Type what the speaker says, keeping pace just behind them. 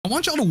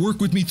want y'all to work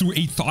with me through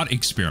a thought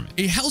experiment,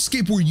 a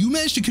hellscape where you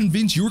manage to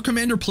convince your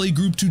commander play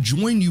group to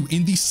join you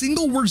in the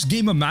single worst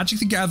game of Magic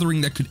the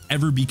Gathering that could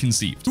ever be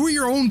conceived. Through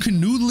your own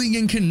canoodling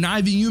and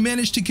conniving, you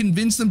manage to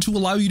convince them to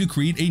allow you to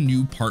create a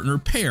new partner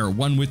pair,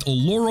 one with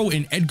Oloro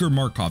and Edgar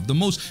Markov, the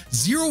most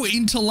zero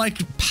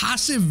intellect,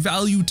 passive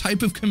value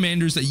type of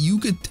commanders that you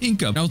could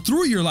think of. Now,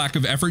 through your lack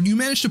of effort, you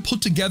managed to put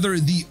together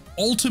the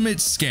ultimate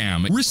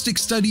scam. Rhystic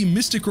Study,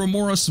 Mystic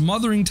Remora,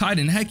 Smothering Tide,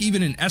 and heck,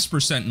 even an Esper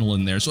Sentinel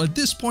in there. So at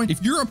this point,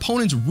 if your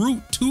opponent's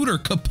root, tutor,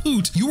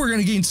 kaput, you are going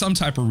to gain some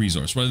type of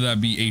resource, whether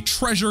that be a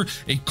treasure,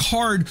 a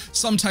card,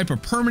 some type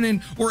of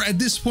permanent, or at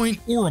this point,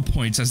 aura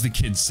points, as the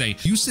kids say.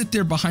 You sit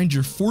there behind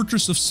your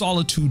Fortress of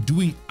Solitude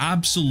doing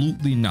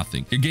absolutely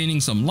nothing. You're gaining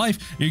some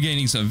life, you're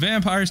gaining some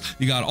vampires,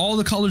 you got all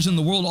the colors in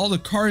the world, all the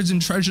cards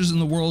and treasures in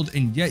the world,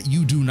 and yet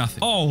you do nothing.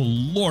 Oh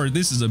Lord,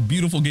 this is a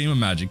beautiful game of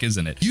Magic,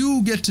 isn't it?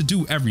 You get to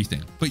do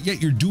everything, but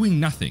yet you're doing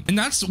nothing. And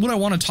that's what I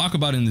want to talk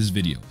about in this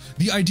video.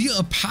 The idea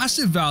of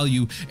passive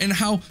value and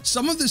how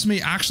some of this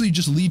may actually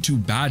just lead to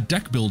bad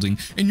deck building,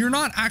 and you're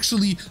not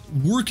actually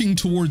working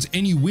towards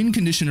any win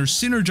condition or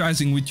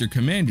synergizing with your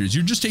commanders.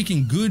 You're just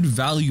taking good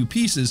value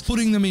pieces,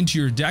 putting them into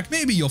your deck.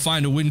 Maybe you'll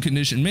find a win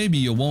condition, maybe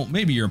you won't,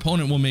 maybe your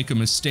opponent will make a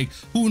mistake.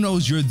 Who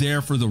knows? You're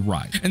there for the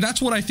ride. And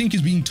that's what I think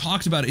is being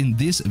talked about in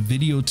this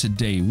video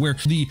today, where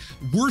the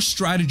worst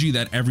strategy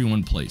that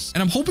everyone plays.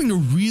 And I'm hoping to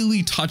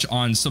really touch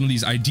on some of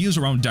these ideas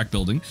around deck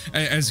building.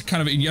 As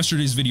kind of in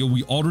yesterday's video,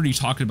 we already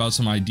talked about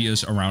some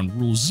ideas around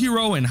Rule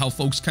 0 and how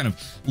folks kind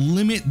of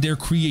limit their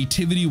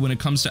creativity when it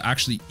comes to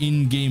actually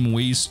in-game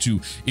ways to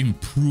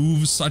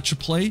improve such a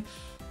play.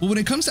 But when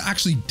it comes to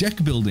actually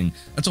deck building,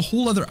 that's a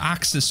whole other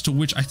axis to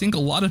which I think a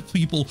lot of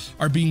people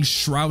are being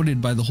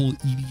shrouded by the whole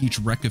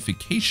EDH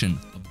rectification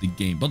of the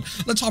game. But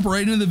let's hop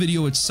right into the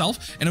video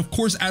itself. And of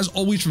course, as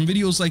always, from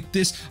videos like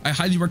this, I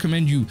highly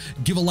recommend you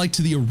give a like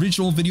to the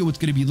original video. It's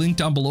going to be linked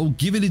down below.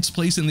 Give it its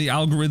place in the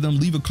algorithm,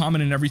 leave a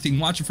comment and everything.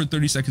 Watch it for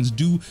 30 seconds.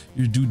 Do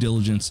your due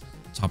diligence.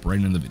 Let's hop right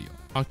into the video.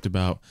 Talked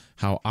about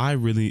how I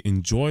really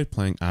enjoy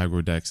playing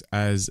aggro decks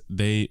as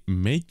they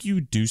make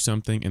you do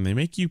something and they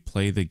make you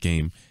play the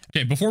game.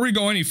 Okay, before we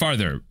go any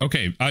farther,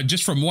 okay,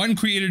 just from one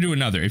creator to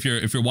another, if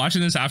you're watching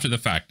this after the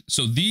fact,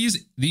 so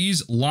these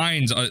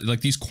lines,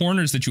 like these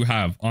corners that you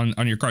have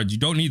on your cards, you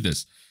don't need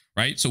this,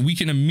 right? So we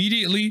can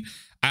immediately,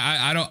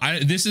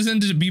 this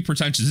isn't to be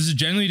pretentious, this is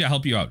generally to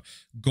help you out.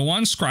 Go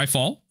on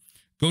Scryfall,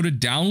 go to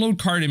download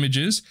card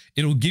images.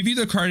 It'll give you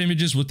the card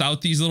images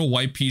without these little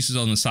white pieces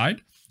on the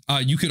side.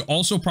 You could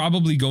also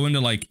probably go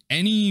into like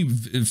any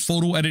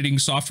photo editing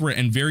software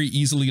and very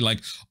easily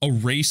like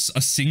erase a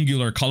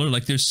singular color.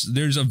 Like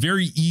there's a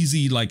very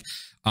easy like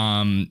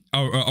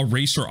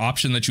eraser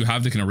option that you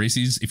have that can erase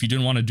these. If you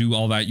didn't want to do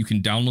all that, you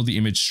can download the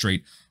image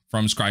straight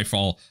from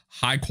Scryfall.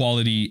 High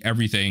quality,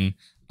 everything.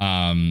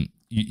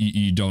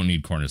 You don't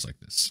need corners like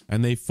this.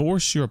 And they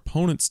force your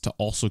opponents to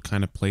also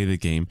kind of play the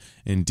game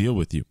and deal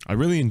with you. I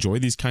really enjoy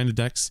these kind of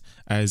decks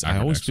as I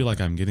always feel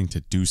like I'm getting to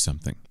do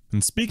something.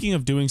 And speaking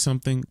of doing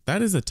something,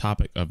 that is the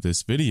topic of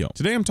this video.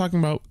 Today I'm talking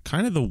about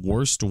kind of the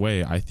worst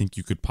way I think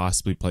you could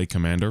possibly play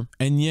Commander,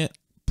 and yet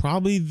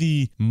probably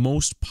the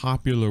most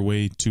popular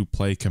way to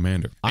play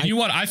Commander. And you know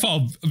what? I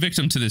fall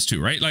victim to this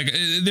too, right? Like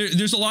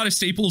there's a lot of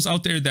staples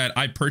out there that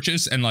I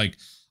purchase and like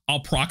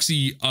I'll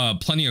proxy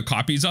plenty of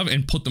copies of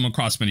and put them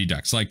across many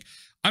decks. Like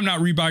I'm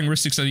not rebuying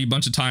Rhystic Study a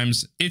bunch of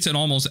times. It's in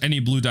almost any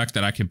blue deck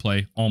that I can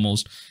play,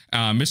 almost.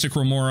 Mystic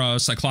Remora,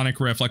 Cyclonic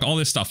Rift, like all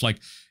this stuff. Like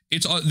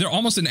they're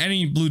almost in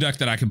any blue deck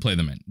that I can play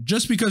them in.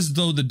 Just because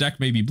though the deck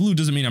may be blue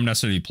doesn't mean I'm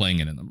necessarily playing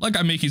it in them. Like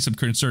I'm making some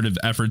concerted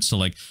efforts to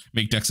like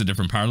make decks a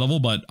different power level,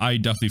 but I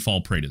definitely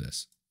fall prey to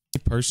this. I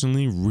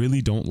personally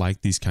really don't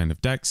like these kind of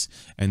decks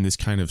and this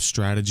kind of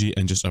strategy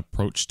and just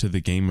approach to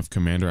the game of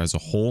Commander as a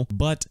whole,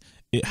 but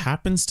it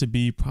happens to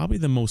be probably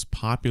the most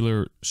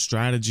popular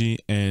strategy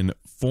and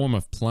form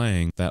of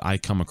playing that I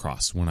come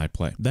across when I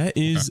play. That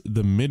is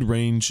the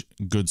mid-range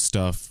good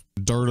stuff,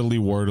 dirtily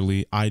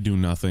wordily, I do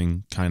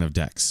nothing kind of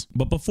decks.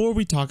 But before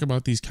we talk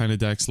about these kind of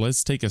decks,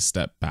 let's take a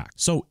step back.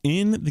 So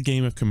in the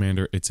game of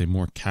Commander, it's a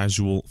more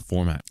casual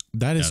format.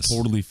 That is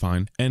totally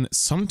fine. And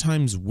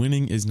sometimes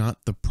winning is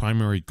not the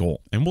primary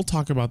goal. And we'll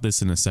talk about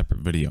this in a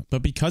separate video.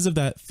 But because of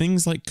that,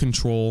 things like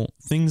control,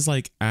 things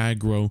like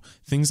aggro,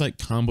 things like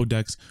combo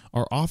decks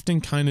are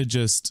often kind of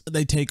just,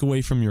 they take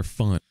away from your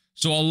fun.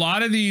 So a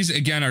lot of these,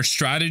 again, are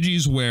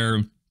strategies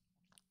where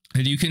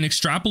and you can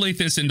extrapolate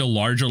this into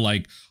larger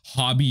like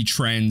hobby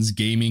trends,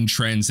 gaming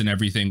trends and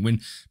everything.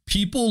 When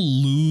people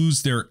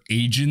lose their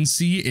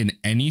agency in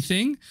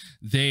anything,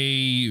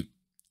 they,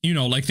 you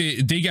know, like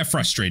they get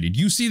frustrated.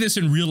 You see this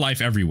in real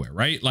life everywhere,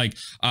 right? Like,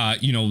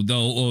 you know,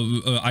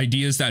 the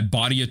ideas that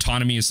body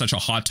autonomy is such a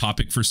hot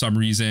topic for some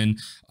reason,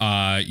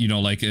 you know,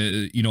 like,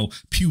 you know,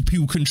 pew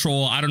pew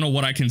control. I don't know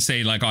what I can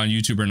say like on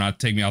YouTube or not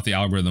take me off the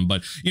algorithm,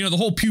 but you know, the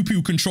whole pew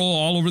pew control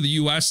all over the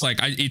US, like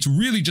it's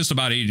really just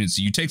about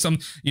agency. You take some,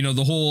 you know,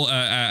 the whole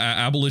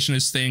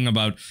abolitionist thing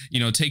about, you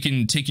know, taking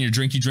your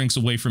drinky drinks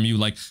away from you.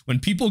 Like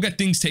when people get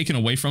things taken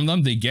away from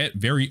them, they get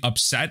very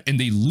upset and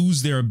they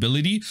lose their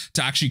ability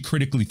to actually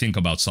critically think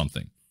about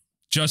something.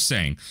 Just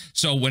saying.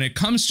 So when it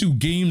comes to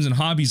games and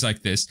hobbies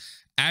like this,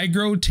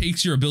 aggro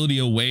takes your ability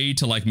away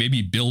to like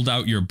maybe build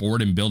out your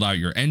board and build out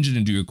your engine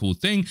and do a cool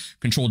thing.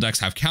 Control decks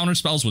have counter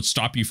spells, which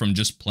stop you from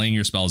just playing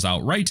your spells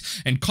outright.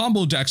 And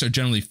combo decks are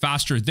generally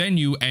faster than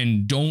you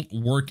and don't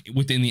work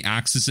within the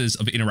axes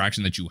of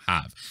interaction that you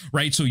have,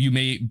 right? So you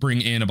may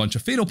bring in a bunch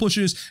of fatal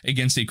pushes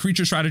against a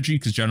creature strategy,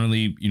 because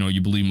generally, you know, you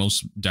believe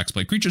most decks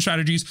play creature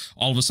strategies.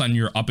 All of a sudden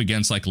you're up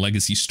against like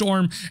Legacy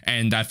Storm,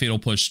 and that fatal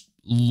push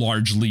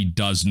largely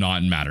does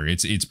not matter.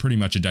 It's pretty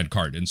much a dead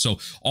card. And so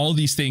all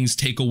these things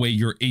take away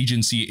your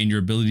agency and your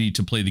ability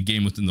to play the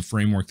game within the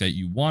framework that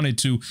you wanted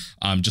to.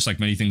 Just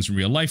like many things in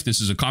real life, this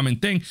is a common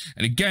thing.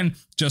 And again,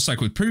 just like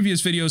with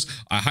previous videos,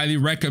 I highly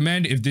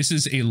recommend, if this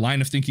is a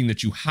line of thinking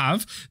that you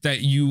have,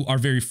 that you are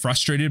very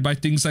frustrated by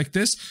things like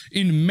this,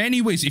 in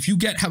many ways, if you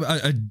have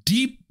a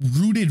deep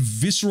rooted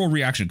visceral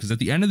reaction, because at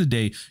the end of the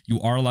day, you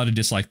are allowed to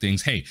dislike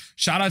things. Hey,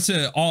 shout out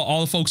to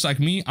all the folks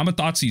like me. I'm a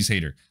Thoughtseize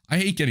hater. I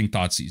hate getting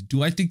Thoughtseize.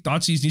 Do I think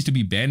Thoughtseize needs to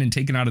be banned and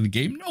taken out of the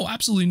game? No,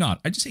 absolutely not.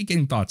 I just hate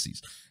getting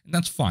Thoughtseize, and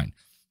that's fine.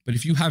 But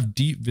if you have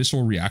deep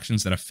visceral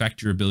reactions that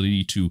affect your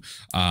ability to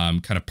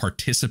kind of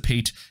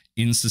participate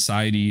in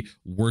society,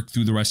 work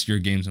through the rest of your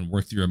games, and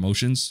work through your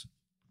emotions,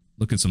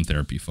 look at some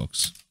therapy,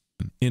 folks.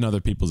 In other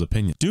people's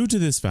opinion. Due to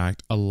this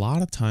fact, a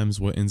lot of times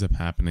what ends up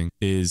happening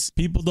is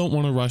people don't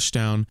want to rush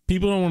down.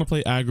 People don't want to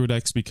play aggro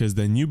decks because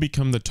then you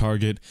become the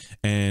target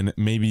and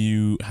maybe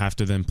you have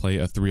to then play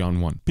a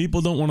 3-on-1.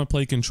 People don't want to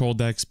play control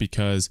decks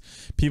because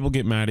people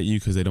get mad at you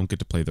because they don't get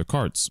to play their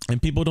cards.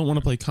 And people don't want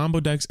to play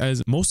combo decks,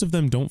 as most of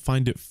them don't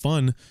find it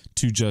fun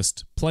to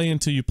just play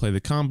until you play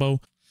the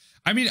combo.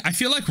 I mean, I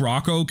feel like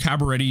Rocco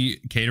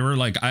Cabaretti Caterer,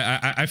 like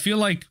I feel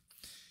like,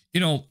 you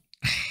know,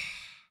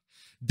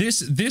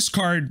 this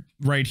card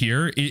right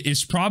here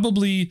is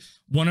probably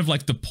one of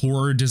like the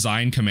poorer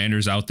design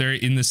commanders out there,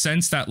 in the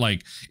sense that,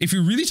 like, if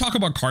you really talk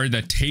about card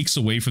that takes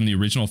away from the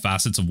original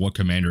facets of what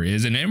commander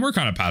is, and we're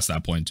kind of past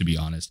that point, to be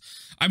honest.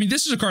 I mean,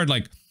 this is a card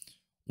like,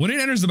 when it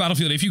enters the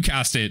battlefield, if you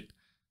cast it,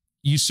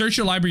 you search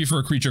your library for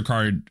a creature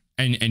card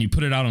and you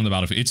put it out on the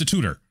battlefield. It's a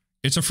tutor.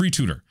 It's a free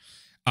tutor.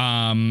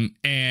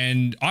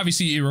 And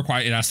obviously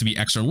it has to be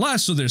X or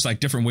less, so there's like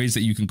different ways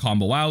that you can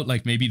combo out.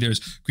 Like maybe there's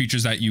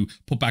creatures that you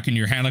put back in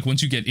your hand, like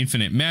once you get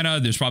infinite mana,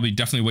 there's probably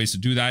definitely ways to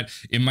do that.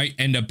 It might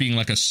end up being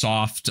like a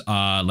soft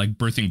like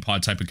birthing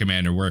pod type of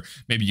commander, where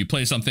maybe you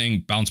play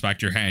something, bounce back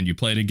to your hand, you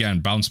play it again,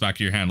 bounce back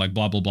to your hand, like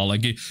blah blah blah.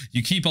 Like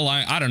you keep a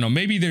line. I don't know,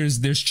 maybe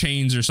there's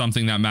chains or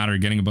something that matter,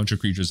 getting a bunch of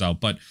creatures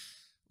out. But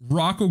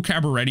Rocco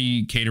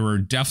Cabaretti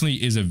Caterer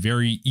definitely is a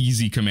very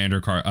easy commander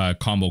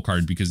combo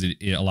card, because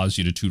it allows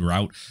you to tutor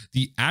out.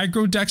 The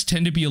aggro decks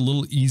tend to be a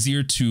little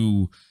easier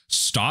to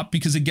stop,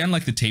 because again,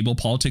 like the table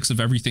politics of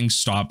everything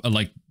stop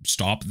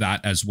that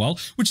as well,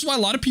 which is why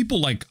a lot of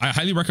people, like, I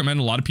highly recommend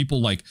a lot of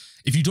people, like,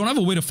 if you don't have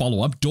a way to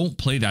follow up, don't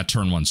play that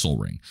turn 1 Soul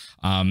Ring.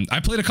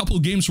 I played a couple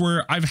of games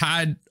where I've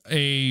had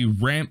a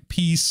ramp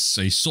piece,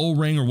 a Soul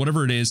Ring, or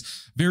whatever it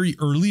is, very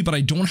early, but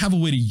I don't have a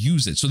way to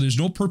use it. So there's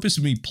no purpose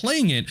in me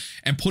playing it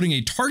and putting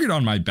a target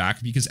on my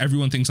back, because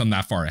everyone thinks I'm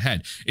that far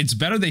ahead. It's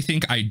better they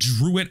think I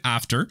drew it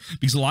after,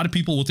 because a lot of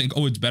people will think,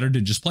 oh, it's better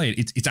to just play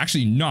it. It's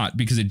actually not,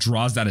 because it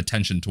draws that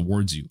attention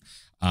towards you.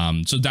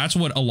 So that's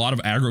what a lot of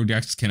aggro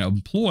decks can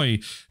employ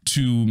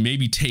to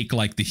maybe take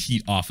like the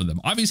heat off of them.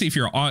 Obviously, if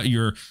you're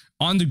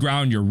on the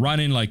ground, you're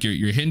running, like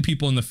you're hitting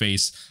people in the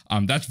face,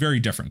 that's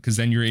very different, because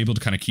then you're able to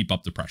kind of keep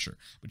up the pressure.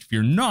 But if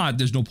you're not,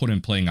 there's no point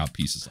in playing out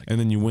pieces like that. And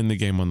then you win the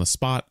game on the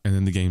spot, and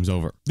then the game's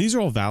over. These are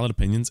all valid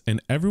opinions,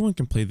 and everyone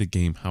can play the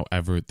game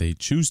however they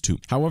choose to.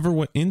 However,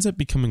 what ends up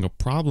becoming a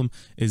problem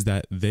is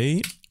that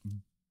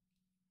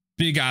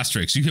big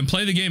asterisks. You can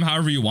play the game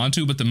however you want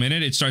to, but the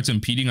minute it starts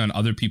impeding on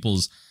other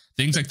people's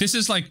things, like this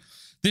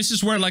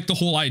is where like the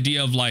whole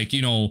idea of, like,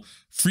 you know,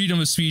 freedom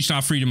of speech,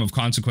 not freedom of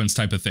consequence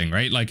type of thing,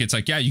 right? Like, it's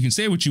like, yeah, you can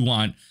say what you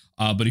want,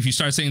 but if you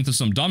start saying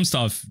some dumb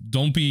stuff,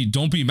 don't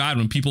be mad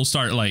when people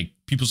start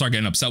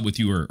getting upset with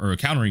you or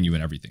countering you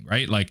and everything,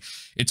 right? Like,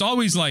 it's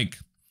always like,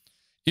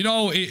 you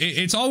know,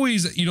 it's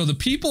always, you know, the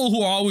people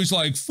who are always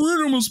like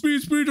freedom of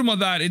speech, freedom of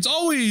that, it's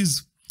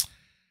always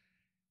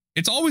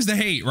the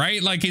hate,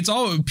 right? Like, it's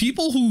all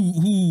people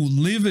who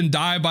live and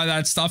die by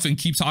that stuff and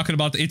keep talking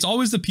about it's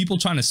always the people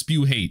trying to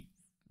spew hate,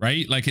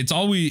 right? Like, it's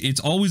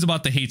always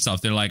about the hate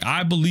stuff. They're like,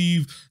 I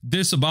believe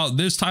this about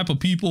this type of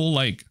people.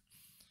 Like,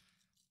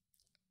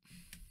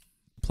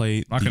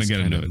 play not gonna get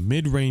into it.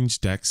 Mid-range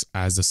decks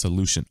as a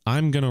solution.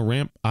 I'm gonna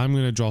ramp, I'm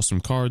gonna draw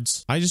some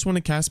cards. I just want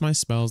to cast my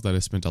spells that I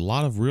spent a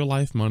lot of real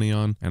life money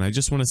on, and I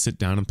just want to sit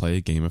down and play a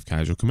game of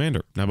casual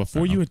commander. Now,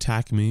 before you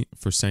attack me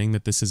for saying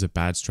that this is a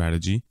bad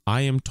strategy,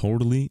 I am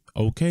totally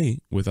okay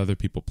with other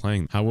people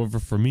playing. However,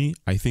 for me,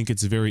 I think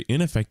it's a very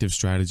ineffective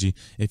strategy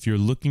if you're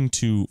looking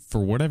to, for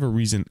whatever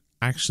reason,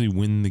 actually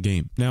win the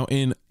game. Now,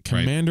 in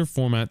commander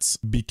formats,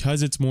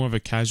 because it's more of a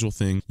casual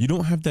thing, you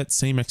don't have that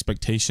same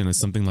expectation as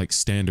something like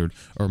standard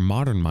or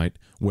modern might,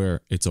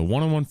 where it's a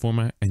one-on-one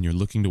format and you're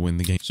looking to win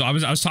the game. So I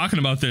was talking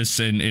about this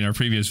in our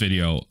previous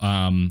video.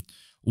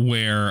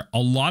 where a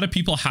lot of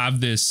people have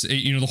this,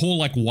 you know, the whole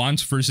like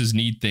wants versus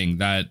need thing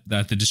that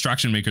the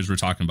distraction makers were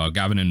talking about,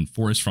 Gavin and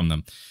Forrest from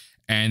them.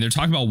 And they're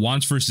talking about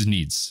wants versus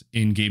needs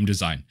in game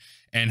design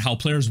and how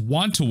players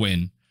want to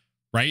win,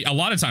 right? A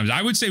lot of times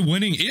I would say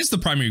winning is the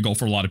primary goal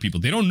for a lot of people.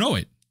 They don't know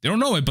it. They don't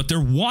know it, but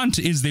their want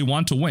is they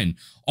want to win,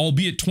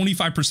 albeit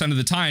 25% of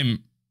the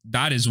time,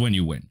 that is when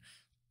you win.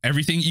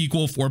 Everything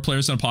equal, 4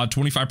 players in a pod,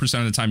 25%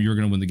 of the time you're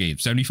going to win the game.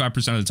 75%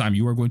 of the time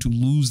you are going to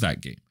lose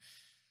that game.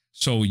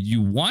 So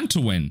you want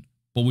to win,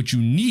 but what you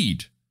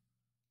need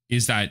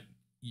is that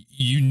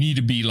you need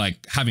to be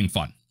like having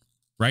fun,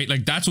 right?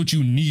 Like that's what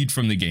you need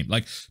from the game.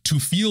 Like to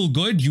feel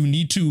good, you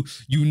need to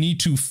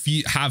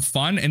have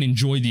fun and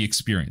enjoy the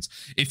experience.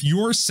 If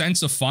your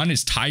sense of fun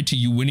is tied to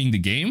you winning the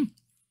game,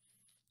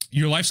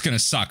 your life's going to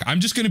suck.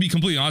 I'm just going to be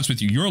completely honest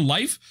with you. Your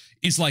life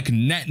is like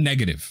net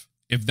negative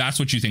if that's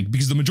what you think,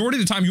 because the majority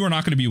of the time you are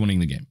not going to be winning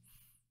the game.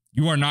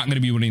 You are not going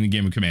to be winning the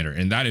game of Commander.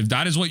 And that if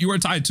that is what you are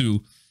tied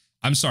to,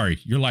 I'm sorry,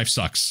 your life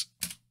sucks.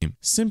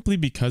 Simply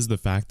because the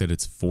fact that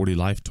it's 40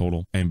 life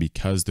total and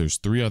because there's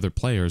 3 other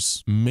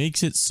players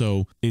makes it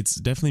so it's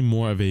definitely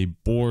more of a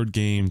board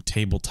game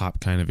tabletop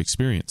kind of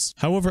experience.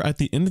 However, at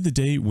the end of the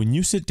day, when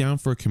you sit down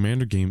for a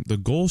Commander game, the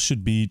goal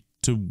should be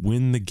to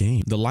win the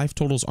game. The life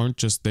totals aren't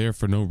just there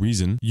for no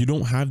reason. You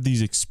don't have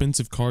these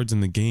expensive cards in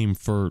the game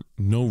for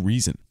no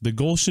reason. The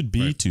goal should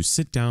be to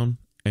sit down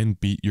and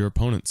beat your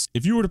opponents.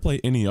 If you were to play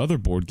any other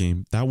board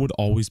game, that would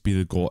always be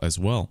the goal as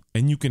well.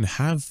 And you can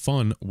have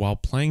fun while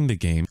playing the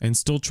game and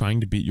still trying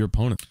to beat your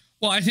opponent.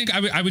 Well, I think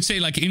I would say,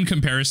 like, in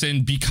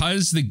comparison,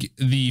 because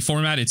the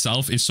format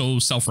itself is so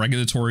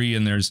self-regulatory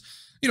and there's,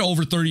 you know,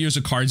 over 30 years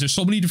of cards, there's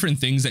so many different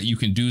things that you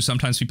can do.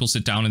 Sometimes people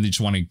sit down and they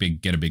just want to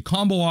get a big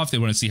combo off. They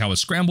want to see how a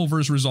scramble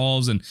verse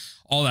resolves and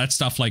all that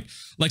stuff. Like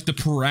the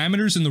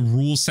parameters and the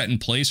rules set in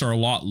place are a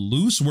lot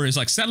loose. Whereas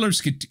like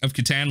Settlers of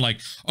Catan, like,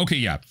 okay,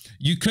 yeah,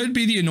 you could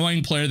be the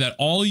annoying player that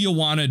all you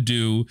want to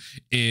do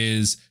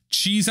is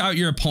cheese out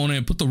your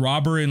opponent, put the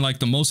robber in like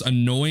the most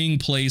annoying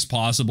place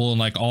possible and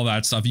like all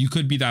that stuff. You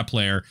could be that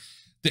player.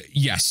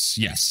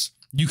 Yes.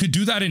 You could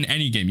do that in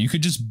any game. You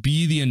could just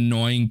be the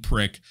annoying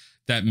prick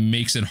that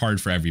makes it hard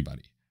for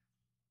everybody.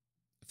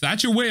 If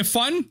that's your way of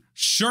fun,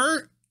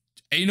 sure,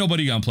 ain't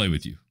nobody gonna play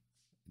with you.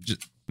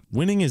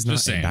 Winning is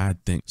not a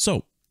bad thing.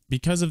 So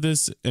because of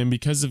this and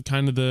because of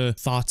kind of the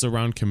thoughts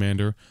around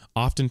Commander,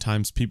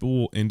 oftentimes people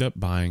will end up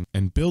buying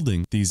and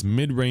building these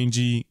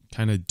mid-rangey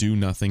kind of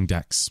do-nothing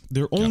decks.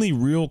 Their only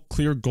real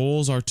clear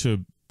goals are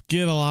to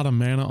get a lot of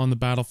mana on the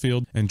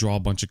battlefield and draw a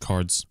bunch of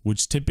cards,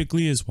 which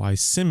typically is why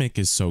Simic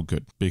is so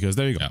good. Because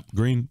there you go,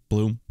 green,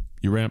 blue,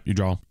 you ramp, you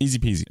draw, easy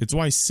peasy. It's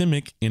why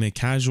Simic in a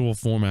casual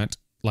format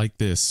like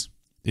this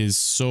is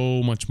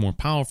so much more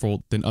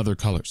powerful than other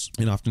colors,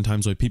 and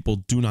oftentimes why people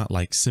do not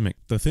like Simic.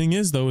 The thing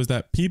is though, is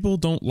that people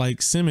don't like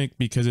Simic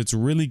because it's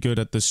really good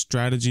at the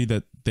strategy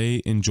that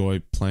they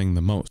enjoy playing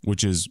the most,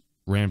 which is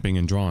ramping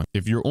and drawing.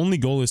 If your only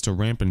goal is to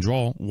ramp and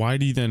draw, why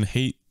do you then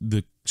hate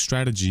the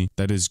strategy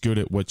that is good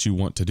at what you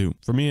want to do?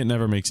 For me, it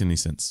never makes any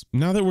sense.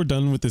 Now that we're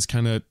done with this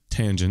kind of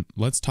tangent,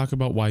 let's talk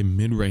about why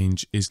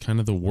mid-range is kind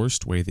of the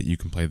worst way that you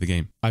can play the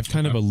game. I've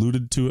kind of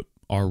alluded to it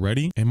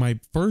already, and my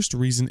first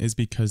reason is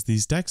because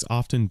these decks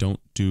often don't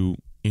do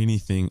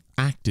anything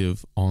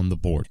active on the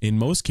board. In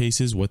most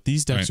cases, what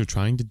these decks are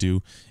trying to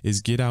do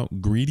is get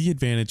out greedy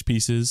advantage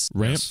pieces,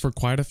 ramp for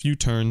quite a few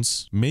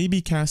turns,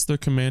 maybe cast their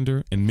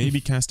commander, and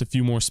maybe cast a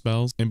few more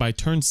spells, and by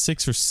turn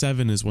 6 or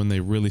 7 is when they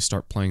really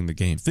start playing the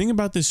game. The thing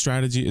about this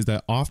strategy is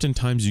that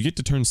oftentimes you get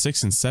to turn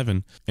 6 and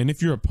 7, and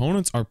if your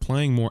opponents are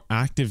playing more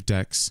active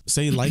decks,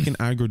 say like an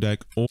aggro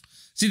deck, or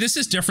see, this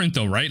is different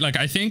though, right? Like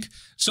I think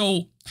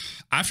so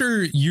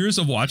after years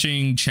of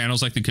watching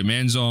channels like the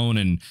Command Zone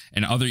and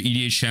other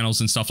EDH channels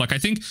and stuff, like I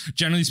think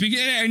generally speaking,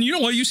 and you know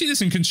what, you see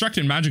this in Construct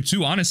and Magic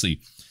too, honestly.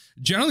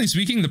 Generally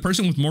speaking, the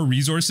person with more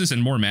resources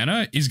and more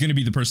mana is going to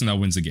be the person that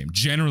wins the game,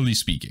 generally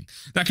speaking.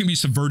 That can be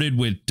subverted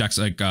with decks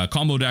like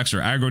combo decks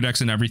or aggro decks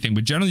and everything,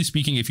 but generally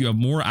speaking, if you have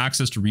more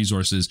access to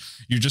resources,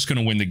 you're just going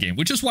to win the game,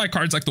 which is why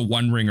cards like the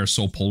One Ring are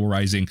so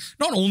polarizing,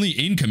 not only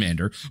in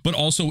Commander, but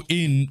also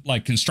in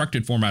like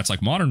constructed formats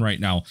like Modern right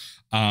now.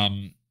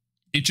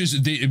 It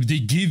just, they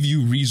give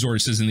you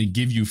resources and they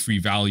give you free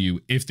value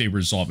if they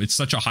resolve. It's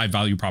such a high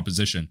value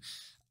proposition.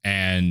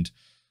 And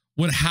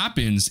what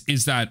happens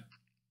is that,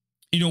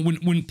 you know,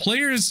 when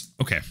players,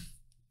 okay,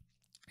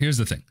 here's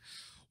the thing.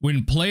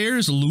 When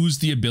players lose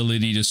the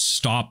ability to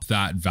stop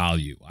that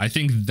value, I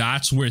think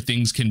that's where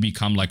things can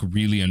become like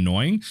really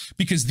annoying,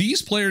 because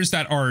these players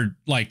that are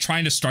like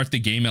trying to start the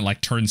game at like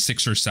turn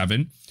 6 or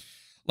 7,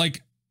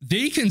 like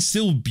they can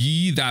still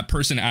be that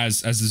person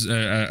as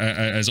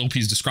OP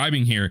is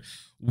describing here,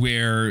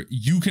 where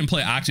you can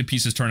play active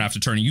pieces turn after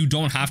turn. You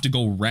don't have to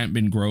go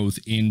rampant growth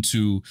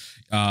into,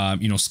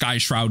 you know, Sky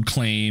Shroud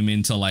Claim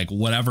into like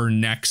whatever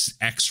next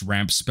X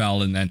ramp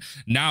spell. And then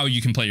now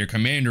you can play your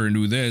commander and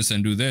do this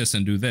and do this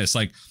and do this.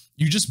 Like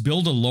you just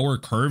build a lower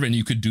curve and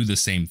you could do the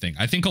same thing.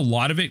 I think a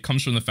lot of it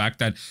comes from the fact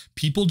that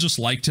people just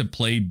like to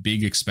play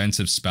big,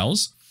 expensive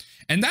spells.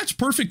 And that's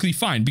perfectly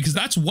fine because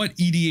that's what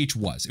EDH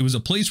was. It was a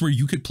place where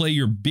you could play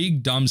your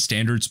big, dumb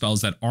standard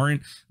spells that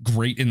aren't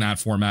great in that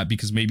format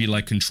because maybe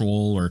like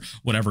control or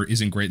whatever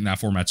isn't great in that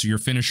format. So your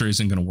finisher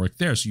isn't going to work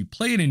there. So you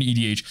play it in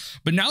EDH.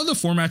 But now the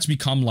format's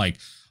become like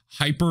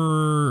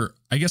hyper,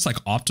 I guess, like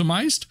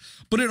optimized.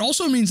 But it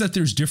also means that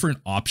there's different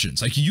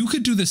options. Like you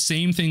could do the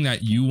same thing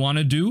that you want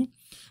to do,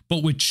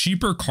 but with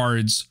cheaper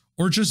cards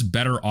or just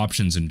better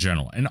options in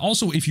general. And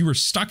also if you were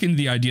stuck in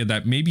the idea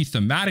that maybe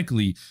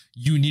thematically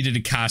you needed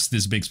to cast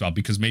this big spell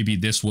because maybe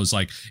this was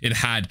like, it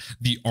had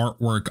the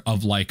artwork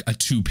of like a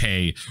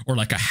toupee or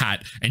like a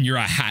hat and you're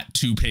a hat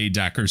toupee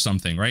deck or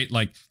something, right?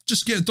 Like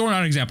just throwing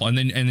out an example and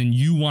then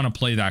you want to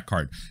play that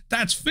card.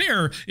 That's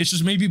fair. It's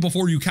just maybe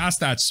before you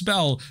cast that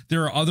spell,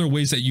 there are other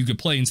ways that you could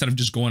play instead of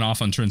just going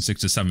off on turn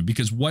 6 to 7,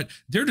 because what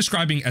they're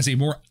describing as a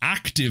more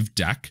active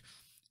deck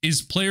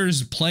is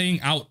players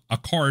playing out a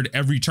card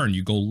every turn.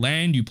 You go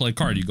land, you play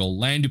card, you go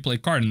land, you play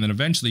card, and then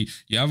eventually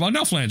you have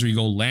enough lands where you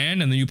go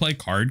land and then you play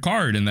card,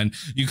 and then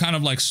you kind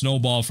of like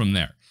snowball from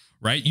there,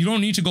 right? You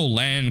don't need to go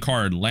land,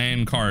 card,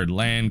 land, card,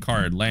 land,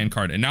 card, land,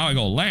 card, and now I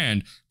go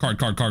land,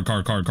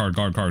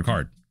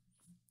 card.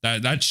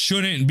 That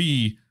shouldn't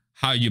be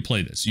how you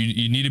play this.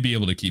 You need to be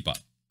able to keep up.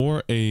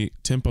 Or a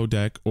tempo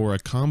deck or a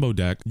combo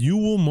deck, you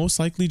will most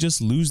likely just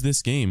lose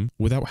this game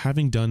without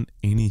having done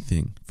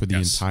anything for the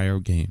entire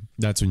game.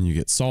 That's when you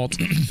get salt.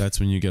 That's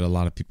when you get a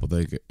lot of people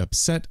that get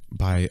upset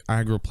by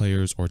aggro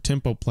players or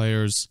tempo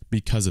players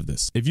because of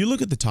this. If you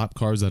look at the top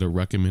cards that are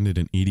recommended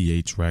in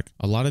EDH rec,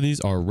 a lot of these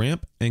are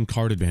ramp and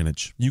card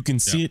advantage. You can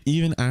see it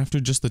even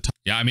after just the top.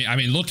 Yeah, I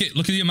mean, look at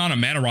the amount of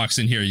mana rocks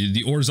in here.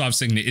 The Orzhov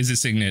Signet, Izzet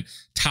Signet,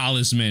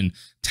 Talisman,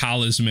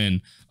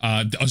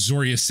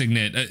 Azorius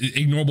Signet,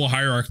 Ignoble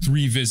Hierarch,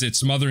 3 visits,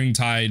 Smothering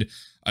Tide.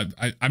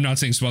 I'm not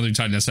saying Smothering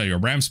Tide necessarily a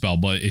ram spell,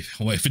 but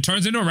if it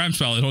turns into a ram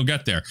spell, it'll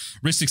get there.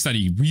 Rhystic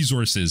Study,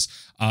 Resources,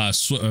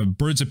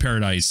 Birds of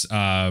Paradise,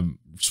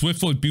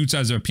 Swiftfoot Boots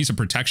as a piece of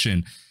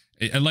protection.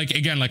 Like,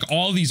 again, like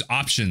all these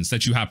options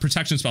that you have.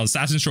 Protection spell,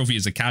 Assassin's Trophy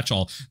is a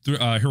catch-all.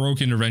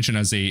 Heroic Intervention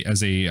as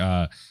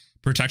a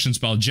protection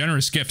spell.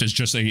 Generous Gift is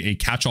just a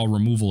catch-all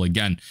removal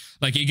again.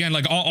 Like, again,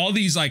 like all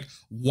these like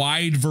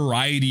wide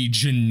variety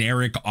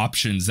generic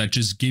options that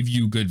just give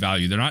you good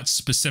value. They're not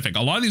specific.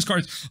 A lot of these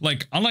cards,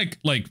 like, unlike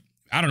like,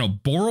 I don't know,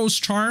 Boros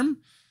Charm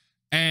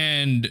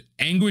and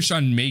Anguish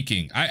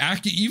Unmaking.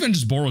 Even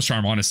just Boros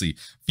Charm, honestly,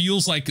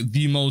 feels like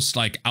the most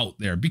like out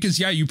there because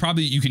yeah, you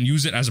can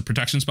use it as a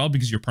protection spell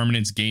because your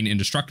permanents gain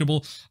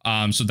indestructible.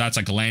 So that's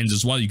like lands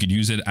as well. You could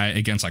use it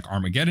against like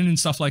Armageddon and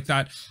stuff like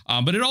that.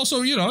 But it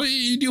also, you know,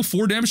 you deal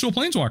 4 damage to a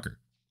planeswalker.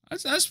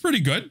 That's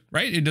pretty good,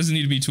 right? It doesn't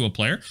need to be to a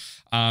player.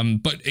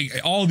 But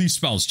all these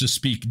spells just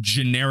speak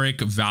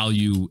generic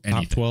value.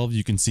 Anything. Top 12,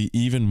 you can see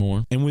even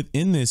more. And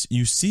within this,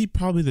 you see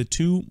probably the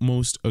 2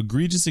 most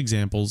egregious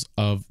examples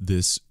of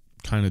this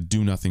kind of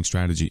do nothing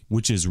strategy,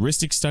 which is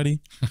Rhystic Study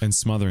and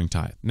Smothering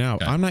Tithe. Now,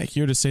 I'm not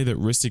here to say that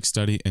Rhystic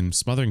Study and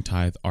Smothering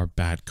Tithe are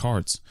bad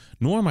cards,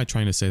 nor am I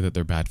trying to say that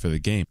they're bad for the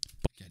game.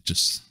 Yeah,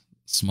 just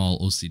small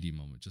OCD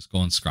moment. Just go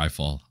on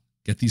Scryfall.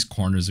 Get these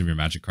corners of your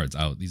Magic cards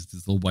out. These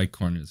little white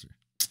corners.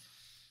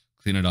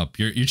 Clean it up.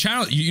 Your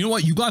channel, you know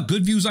what? You got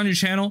good views on your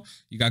channel.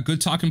 You got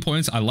good talking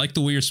points. I like the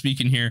way you're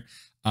speaking here.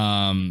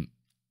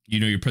 You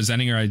know, you're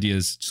presenting your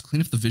ideas. Just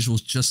clean up the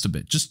visuals just a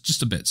bit.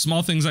 Just a bit.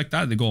 Small things like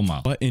that, they go a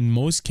mile. But in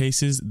most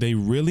cases, they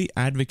really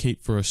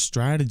advocate for a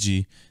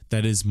strategy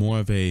that is more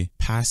of a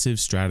passive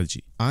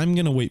strategy. I'm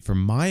going to wait for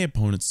my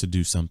opponents to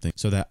do something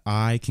so that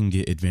I can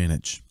get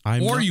advantage.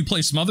 Or you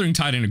play Smothering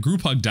Tide in a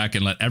group hug deck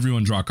and let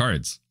everyone draw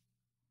cards.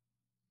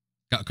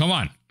 Come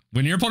on.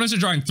 When your opponents are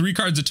drawing 3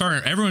 cards a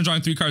turn, everyone's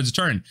drawing 3 cards a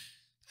turn,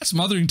 that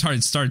Smothering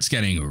Tide starts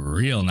getting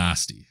real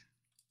nasty.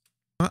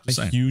 Not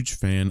a huge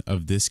fan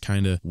of this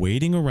kind of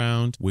waiting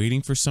around,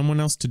 waiting for someone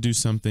else to do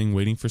something,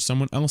 waiting for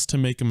someone else to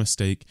make a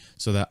mistake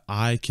so that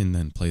I can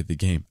then play the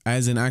game.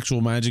 As an actual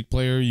Magic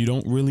player, you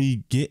don't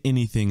really get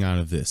anything out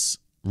of this.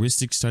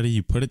 Rhystic Study,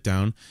 you put it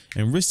down,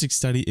 and Rhystic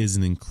Study is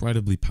an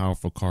incredibly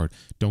powerful card.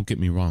 Don't get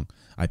me wrong.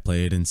 I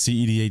play it in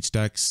CEDH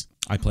decks.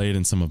 I play it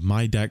in some of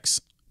my decks,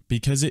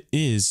 because it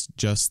is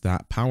just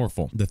that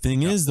powerful. The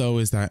thing is, though,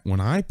 is that when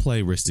I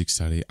play Rhystic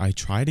Study, I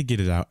try to get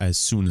it out as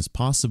soon as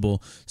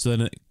possible so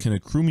that it can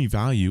accrue me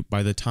value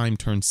by the time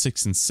turn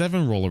 6 and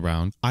 7 roll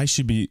around. I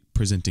should be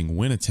presenting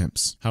win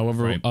attempts.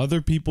 However,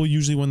 other people,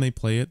 usually when they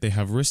play it, they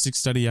have Rhystic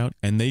Study out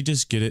and they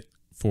just get it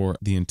for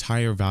the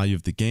entire value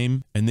of the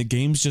game, and the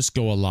games just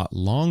go a lot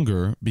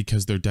longer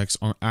because their decks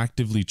aren't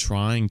actively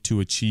trying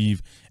to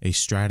achieve a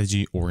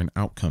strategy or an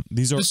outcome.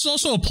 This is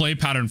also a play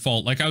pattern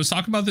fault. Like I was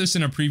talking about this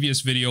in a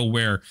previous video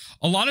where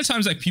a lot of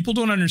times like people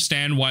don't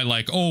understand why,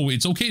 like, oh,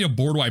 it's okay to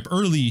board wipe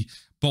early,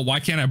 but why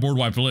can't I board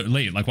wipe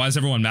late? Like, why is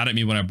everyone mad at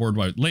me when I board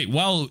wipe late?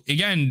 Well,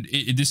 again,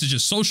 this is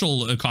just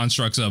social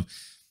constructs of,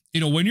 you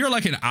know, when you're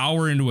like an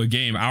hour into a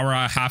game, hour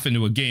and a half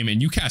into a game,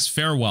 and you cast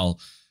Farewell,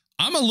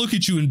 I'm gonna look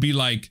at you and be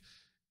like,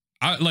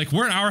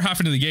 we're an hour and a half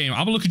into the game. I'm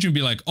gonna look at you and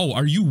be like, oh,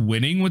 are you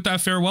winning with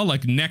that Farewell?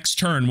 Like next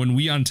turn when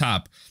we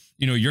untap,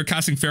 you know, you're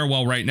casting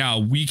Farewell right now.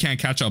 We can't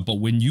catch up. But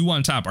when you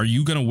untap, are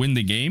you going to win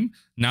the game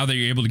now that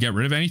you're able to get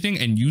rid of anything?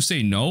 And you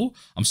say no,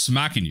 I'm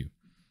smacking you.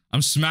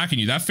 I'm smacking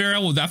you. That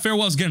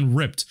Farewell is getting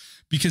ripped,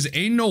 because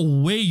ain't no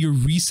way you're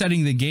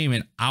resetting the game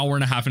an hour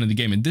and a half into the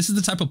game. And this is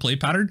the type of play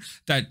pattern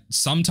that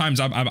sometimes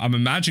I'm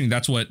imagining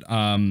that's what,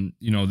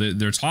 you know,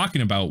 they're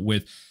talking about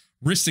with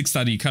Ristic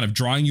Study, kind of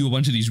drawing you a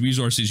bunch of these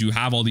resources. You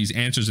have all these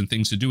answers and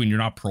things to do, and you're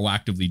not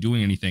proactively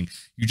doing anything.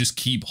 You just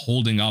keep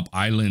holding up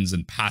islands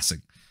and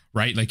passing,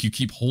 right? Like you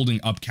keep holding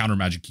up counter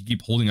magic, you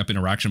keep holding up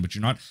interaction, but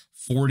you're not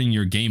forwarding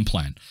your game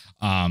plan.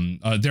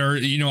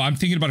 You know, I'm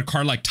thinking about a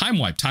card like Time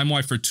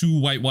Wipe for 2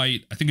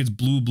 white, I think it's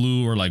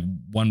blue, or like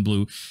 1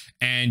 blue,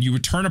 and you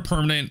return a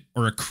permanent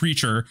or a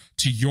creature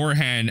to your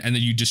hand, and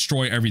then you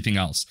destroy everything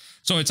else.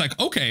 So it's like,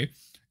 okay,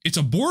 it's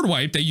a board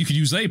wipe that you could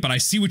use late, but I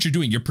see what you're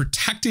doing. You're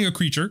protecting a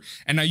creature,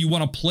 and now you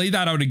want to play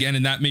that out again,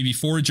 and that maybe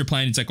forwards your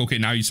plan. It's like, okay,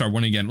 now you start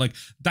winning again. Like,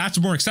 that's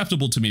more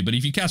acceptable to me. But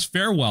if you cast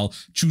Farewell,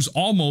 choose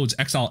all modes,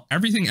 exile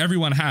everything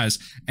everyone has,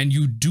 and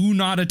you do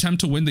not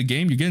attempt to win the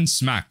game, you're getting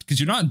smacked because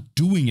you're not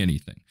doing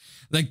anything.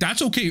 Like,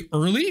 that's okay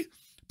early,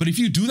 but if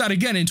you do that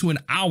again into an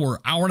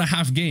hour and a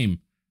half game,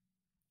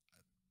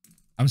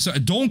 I'm sorry,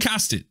 don't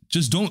cast it.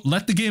 Just don't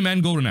let the game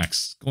end. Go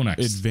next.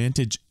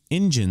 Advantage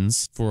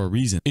engines for a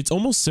reason. It's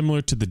almost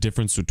similar to the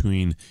difference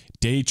between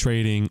day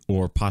trading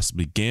or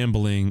possibly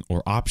gambling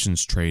or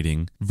options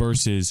trading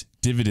versus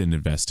dividend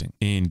investing.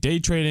 In day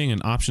trading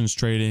and options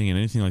trading and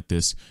anything like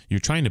this, you're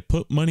trying to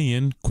put money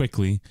in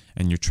quickly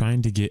and you're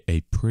trying to get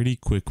a pretty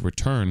quick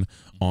return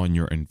on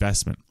your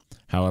investment.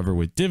 However,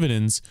 with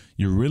dividends,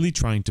 you're really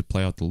trying to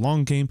play out the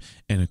long game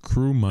and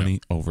accrue money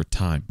over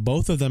time.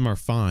 Both of them are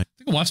fine.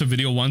 I think I watched a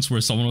video once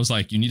where someone was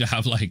like, you need to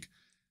have like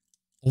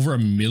over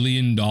 $1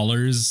 million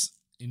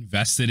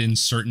invested in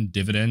certain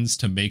dividends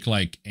to make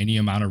like any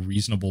amount of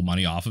reasonable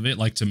money off of it,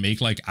 like to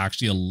make like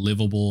actually a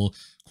livable,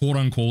 quote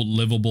unquote,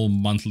 livable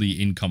monthly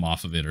income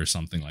off of it or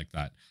something like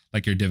that,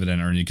 like your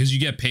dividend earning, because you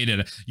get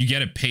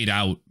it paid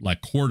out like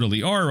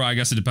quarterly, or I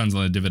guess it depends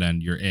on the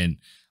dividend you're in.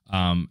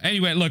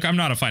 Anyway, look, I'm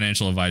not a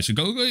financial advisor.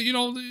 You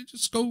know,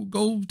 just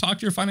go talk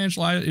to your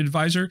financial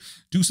advisor,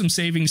 do some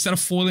saving instead of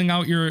foiling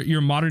out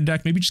your modern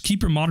deck. Maybe just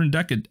keep your modern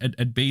deck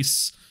at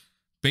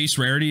base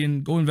rarity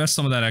and go invest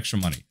some of that extra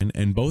money.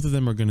 And both of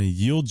them are going to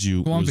yield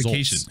you go on results.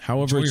 Vacation.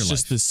 However, it's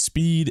just the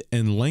speed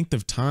and length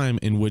of time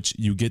in which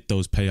you get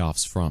those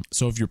payoffs from.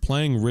 So if you're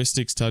playing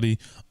Ristic Study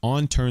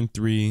on turn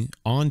 3,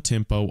 on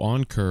tempo,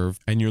 on curve,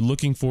 and you're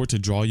looking for it to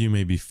draw you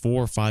maybe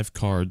 4 or 5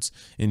 cards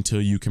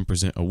until you can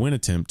present a win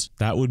attempt,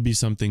 that would be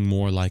something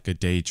more like a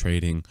day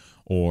trading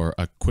or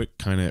a quick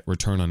kind of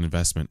return on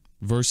investment.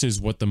 Versus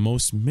what the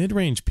most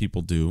mid-range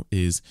people do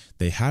is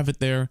they have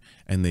it there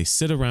and they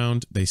sit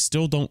around. They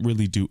still don't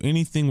really do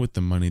anything with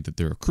the money that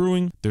they're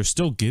accruing. They're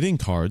still getting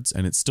cards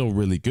and it's still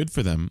really good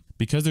for them.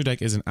 Because their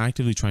deck isn't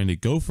actively trying to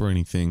go for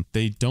anything,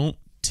 they don't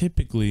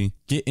typically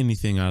get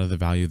anything out of the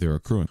value they're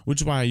accruing,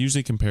 which is why I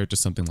usually compare it to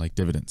something like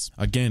dividends.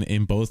 Again,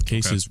 in both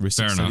cases,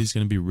 Ristic Study is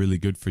going to be really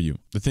good for you.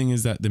 The thing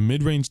is that the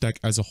mid-range deck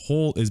as a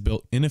whole is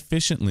built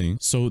inefficiently,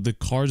 so the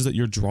cards that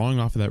you're drawing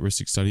off of that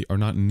Ristic Study are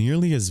not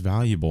nearly as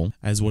valuable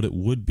as what it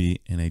would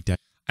be in a deck.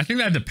 I think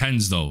that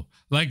depends though.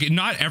 Like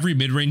not every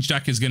mid-range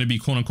deck is going to be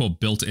quote unquote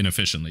built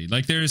inefficiently.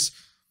 Like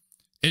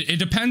it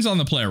depends on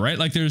the player, right?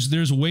 Like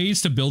there's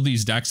ways to build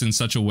these decks in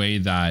such a way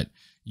that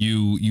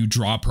you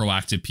draw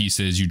proactive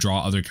pieces, you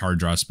draw other card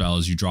draw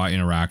spells, you draw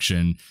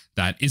interaction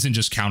that isn't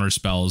just counter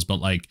spells, but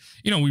like,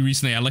 you know, we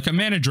recently had like a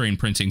mana drain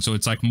printing, so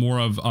it's like more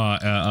of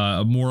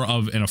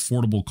an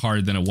affordable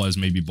card than it was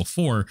maybe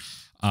before.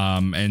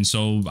 And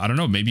so I don't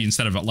know, maybe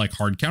instead of like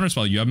hard counter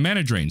spell, you have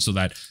mana drain so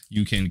that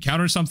you can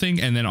counter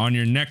something, and then on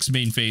your next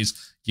main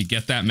phase you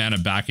get that mana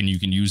back and you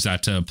can use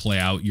that to play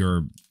out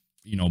your,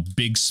 you know,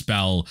 big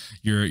spell,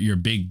 your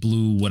big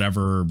blue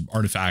whatever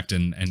artifact,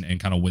 and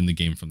kind of win the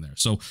game from there.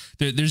 So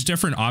there's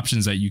different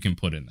options that you can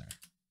put in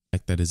there.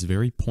 That is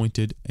very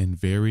pointed and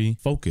very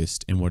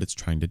focused in what it's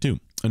trying to do.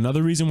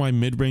 Another reason why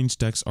mid-range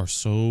decks are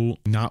so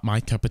not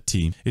my cup of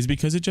tea is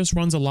because it just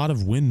runs a lot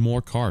of win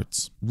more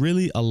cards.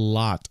 Really a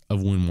lot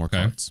of win more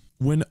cards.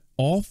 When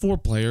all 4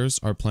 players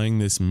are playing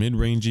this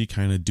mid-rangey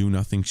kind of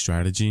do-nothing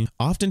strategy,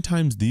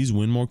 oftentimes these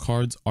win more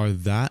cards are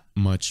that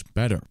much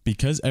better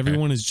because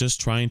everyone is just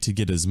trying to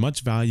get as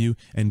much value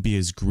and be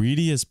as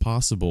greedy as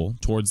possible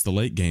towards the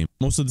late game.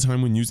 Most of the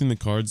time when using the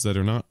cards that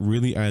are not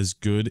really as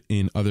good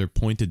in other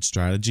pointed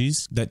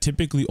strategies that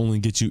typically only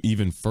get you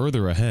even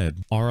further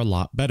ahead are a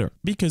lot better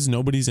because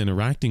nobody's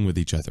interacting with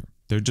each other.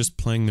 They're just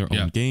playing their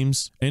own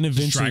games, and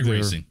eventually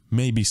they're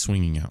maybe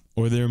swinging out,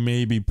 or they're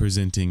maybe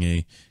presenting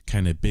a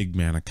kind of big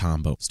mana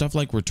combo. Stuff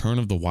like Return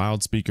of the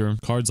Wild Speaker,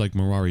 cards like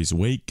Mirari's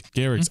Wake,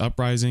 Garrick's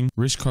Uprising,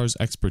 Rishkar's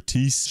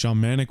Expertise,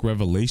 Shamanic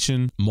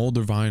Revelation,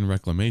 Moldervine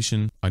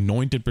Reclamation,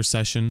 Anointed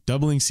Procession,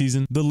 Doubling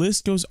Season. The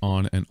list goes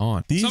on and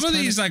on. Some of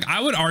these, like,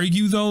 I would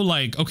argue though,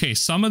 like, okay,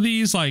 some of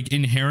these, like,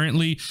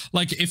 inherently,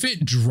 like, if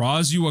it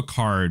draws you a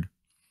card,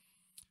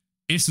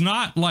 it's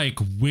not like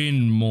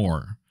win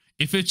more.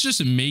 If it's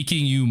just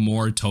making you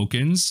more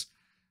tokens,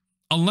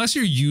 unless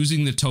you're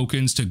using the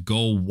tokens to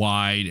go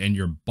wide and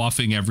you're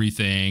buffing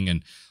everything,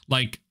 and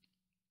like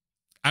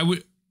I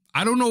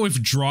don't know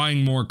if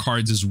drawing more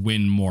cards is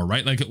win more,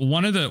 right? Like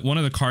one of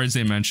the cards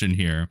they mentioned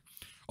here.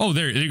 Oh,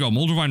 there you go.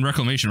 Moldavine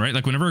Reclamation, right?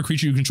 Like whenever a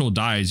creature you control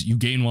dies, you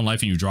gain 1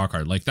 life and you draw a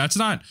card. Like that's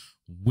not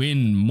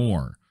win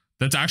more.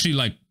 That's actually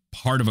like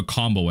part of a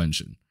combo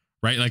engine,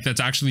 right? Like that's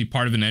actually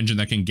part of an engine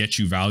that can get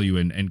you value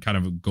and kind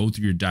of go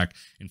through your deck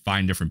and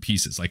find different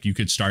pieces. Like you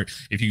could start,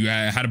 if you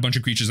had a bunch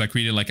of creatures that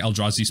created like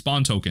Eldrazi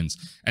spawn tokens,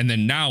 and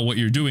then now what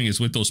you're doing is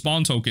with those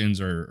spawn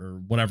tokens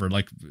or whatever,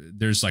 like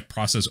there's like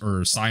process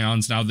or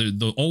scions now, the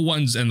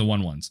 0-1s and the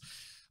 1-1s.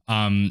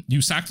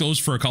 You sack those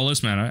for a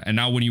colorless mana, and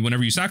now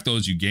whenever you sack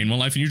those, you gain 1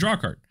 life and you draw a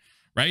card,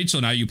 right?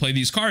 So now you play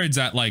these cards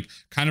that like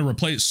kind of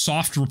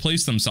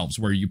replace themselves,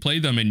 where you play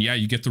them and yeah,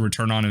 you get the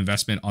return on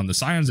investment on the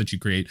scions that you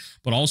create,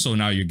 but also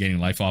now you're gaining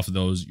life off of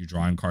those, you're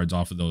drawing cards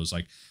off of those.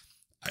 Like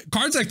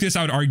cards like this,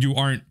 I would argue,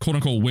 aren't quote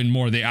unquote win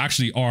more. They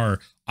actually are,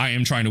 I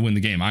am trying to win the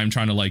game. I am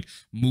trying to like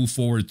move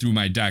forward through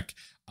my deck.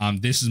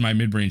 This is my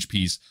mid-range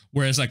piece.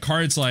 Whereas like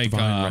cards like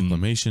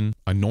Reclamation,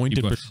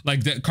 Anointed,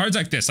 like the cards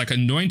like this, like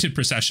Anointed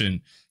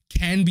Procession,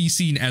 can be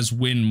seen as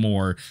win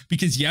more,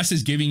 because yes,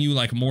 it's giving you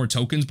like more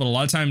tokens, but a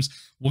lot of times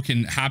what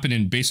can happen,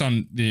 and based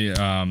on the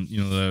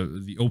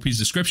the OP's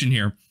description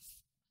here,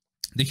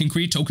 they can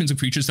create tokens of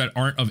creatures that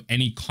aren't of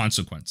any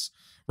consequence,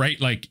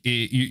 right? Like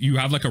you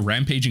have like a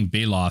Rampaging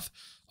Baloth.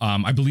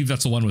 I believe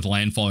that's the one with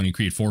landfall, and you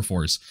create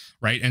 4/4s,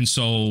 right? And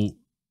so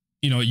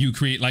you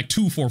create like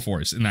 2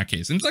 4/4s in that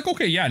case. And it's like,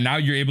 okay, yeah, now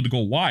you're able to go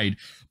wide,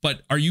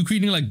 but are you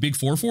creating like big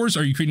 4/4s? Or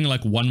are you creating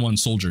like 1/1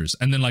 soldiers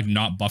and then like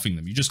not buffing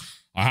them? You just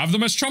have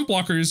them as trump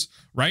blockers,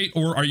 right?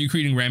 Or are you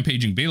creating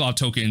Rampaging Baloth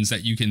tokens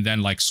that you can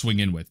then like swing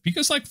in with?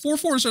 Because like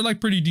 4/4s are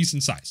like pretty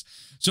decent size.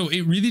 So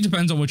it really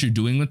depends on what you're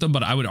doing with them.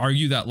 But I would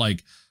argue that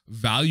like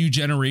value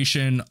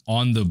generation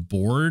on the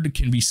board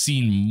can be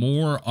seen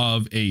more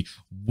of a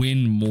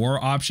win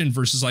more option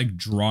versus like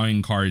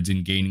drawing cards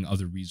and gaining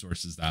other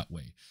resources that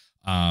way.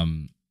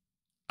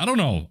 I don't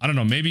know.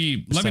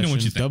 Maybe let me know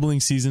what you think.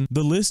 Doubling season.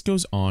 The list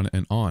goes on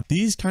and on.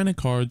 These kind of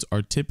cards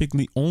are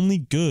typically only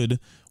good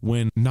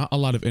when not a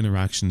lot of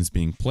interaction is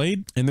being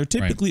played, and they're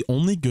typically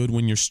only good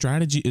when your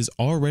strategy is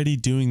already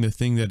doing the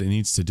thing that it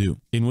needs to do.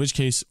 In which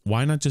case,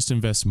 why not just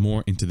invest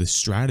more into the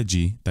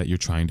strategy that you're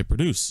trying to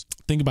produce?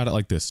 Think about it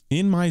like this.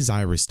 In my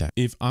Xyrus deck,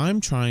 if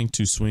I'm trying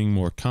to swing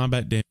more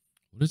combat damage.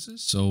 What is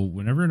this? So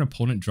whenever an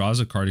opponent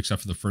draws a card,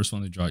 except for the first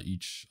one they draw on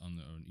each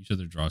of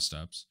their draw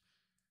steps,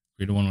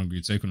 create a 1/1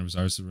 greed sake. Whenever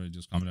Xyrus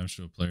deals combat damage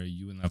to a player,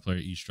 you and that player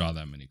each draw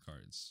that many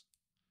cards.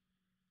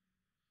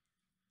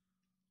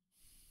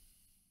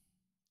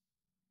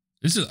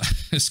 This is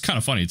it's kind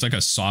of funny. It's like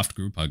a soft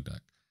group hug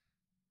deck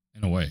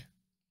in a way.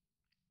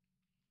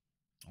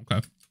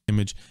 Okay.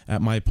 Image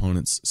at my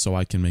opponents so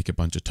I can make a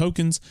bunch of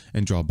tokens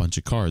and draw a bunch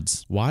of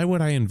cards. Why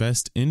would I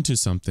invest into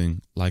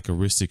something like a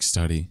Rhystic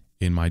Study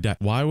in my deck?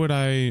 Why would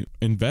I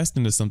invest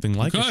into something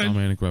like a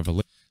Shamanic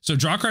Revelation? So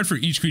draw a card for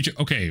each creature.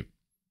 Okay.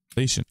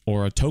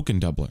 Or a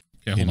token doubler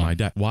in my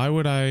deck. Why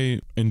would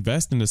I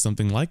invest into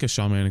something like a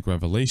Shamanic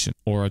Revelation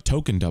or a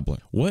token doubler?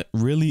 What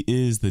really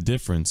is the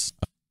difference?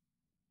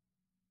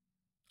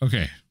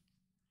 Okay.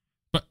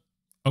 But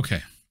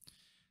okay.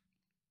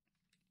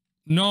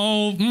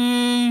 No,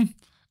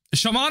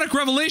 Shamanic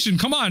Revelation,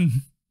 come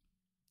on.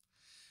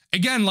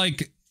 Again,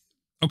 like,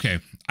 okay,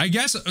 I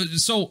guess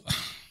so.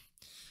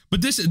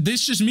 But this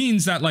just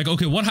means that like,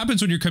 okay, what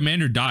happens when your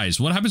commander dies?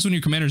 What happens when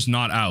your commander's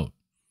not out?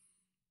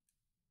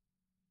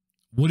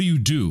 What do you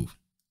do?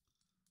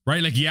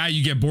 Right? Like, yeah,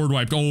 you get board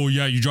wiped. Oh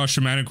yeah, you draw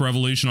Shamanic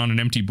Revelation on an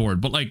empty board.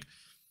 But like,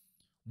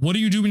 what do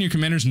you do when your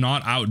commander's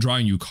not out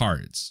drawing you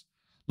cards?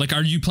 Like,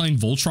 are you playing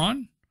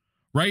Voltron?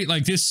 Right?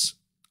 Like this,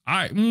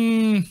 I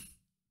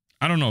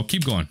don't know.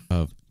 Keep going.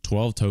 Of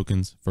 12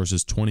 tokens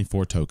versus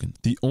 24 tokens.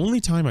 The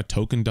only time a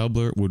token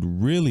doubler would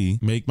really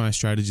make my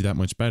strategy that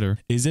much better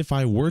is if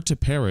I were to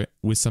pair it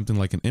with something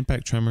like an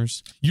Impact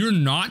Tremors. You're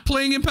not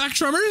playing Impact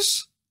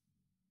Tremors?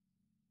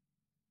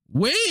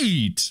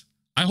 Wait.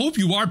 I hope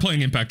you are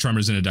playing Impact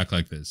Tremors in a deck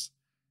like this.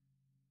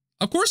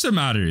 Of course it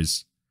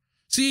matters.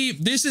 See,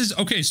 this is,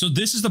 okay, so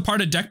this is the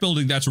part of deck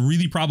building that's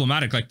really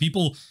problematic. Like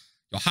people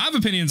have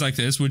opinions like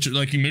this, which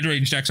like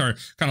mid-range decks are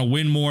kind of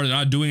win more, they're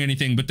not doing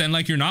anything, but then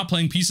like you're not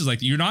playing pieces like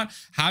that. You're not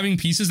having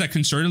pieces that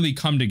can certainly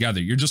come together.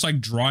 You're just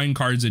like drawing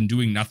cards and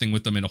doing nothing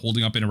with them and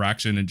holding up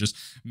interaction and just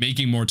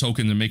making more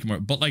tokens and making more,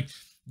 but like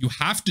you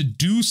have to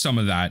do some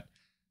of that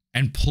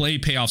and play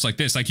payoffs like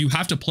this. Like you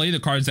have to play the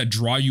cards that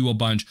draw you a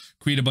bunch,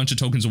 create a bunch of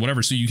tokens or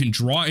whatever, so you can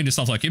draw into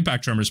stuff like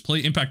Impact Tremors, play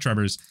Impact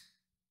Tremors,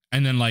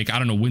 and then like, I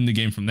don't know, win the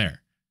game from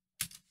there.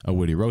 A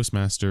Woody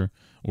Roastmaster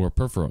or a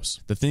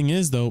Perforos. The thing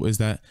is though, is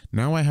that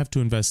now I have to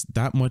invest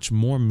that much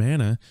more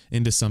mana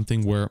into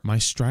something where my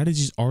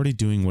strategy is already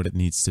doing what it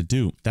needs to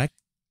do. That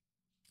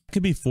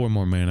could be 4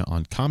 more mana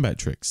on combat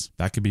tricks.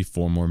 That could be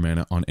 4 more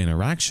mana on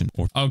interaction.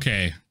 Or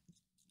okay.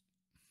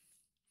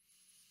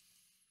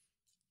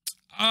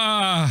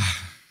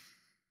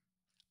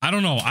 I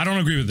don't know. I don't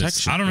agree with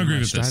this. I don't agree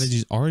with this.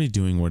 Strategy's already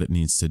doing what it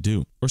needs to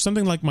do. Or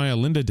something like my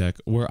Alinda deck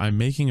where I'm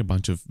making a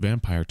bunch of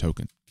vampire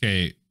tokens.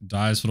 Okay,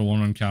 dies for the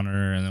 1/1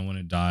 counter, and then when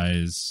it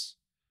dies...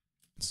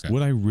 Okay.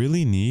 Would I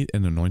really need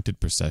an Anointed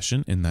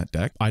Procession in that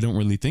deck? I don't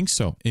really think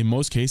so. In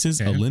most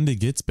cases, Alinda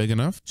gets big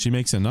enough. She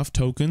makes enough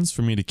tokens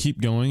for me to keep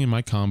going in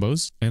my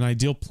combos, and I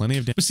deal plenty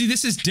of damage. But see,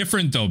 this is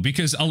different though,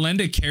 because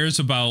Alinda cares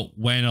about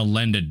when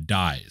Alinda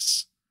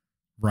dies,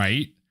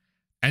 right?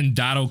 And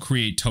that'll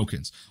create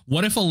tokens.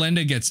 What if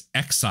Alinda gets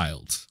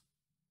exiled?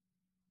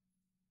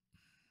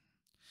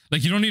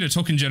 Like, you don't need a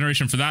token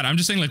generation for that. I'm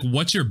just saying, like,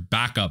 what's your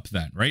backup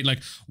then, right?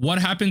 Like, what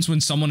happens when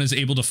someone is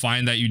able to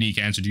find that unique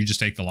answer? Do you just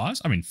take the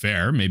loss? I mean,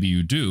 fair. Maybe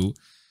you do.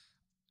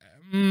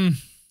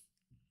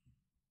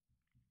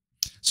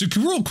 So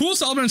cool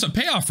elements of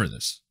payoff for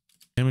this.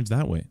 Damage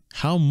that way.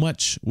 How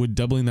much would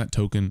doubling that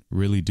token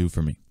really do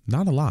for me?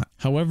 Not a lot.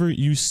 However,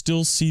 you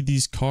still see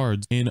these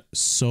cards in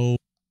so...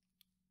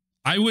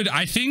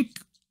 I think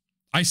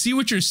I see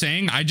what you're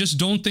saying. I just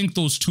don't think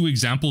those two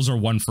examples are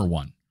one for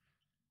one.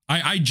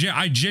 I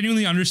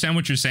genuinely understand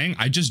what you're saying.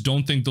 I just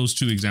don't think those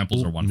two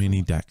examples are one for one.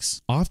 Mini decks.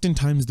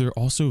 Oftentimes, they're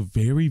also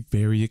very,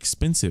 very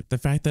expensive. The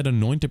fact that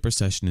Anointed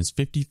Procession is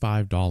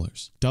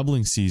 $55.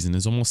 Doubling Season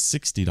is almost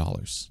 $60.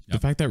 Yep. The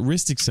fact that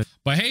Ristic...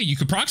 But hey, you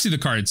could proxy the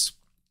cards.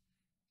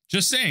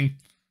 Just saying.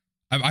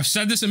 I've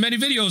said this in many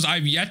videos.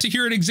 I've yet to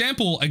hear an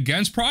example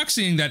against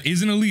proxying that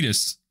isn't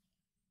elitist.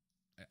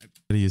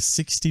 It is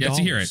 $60. Yet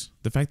to hear it.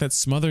 The fact that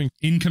Smothering...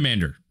 In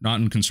Commander, not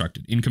in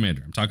Constructed. In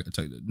Commander. I'm talking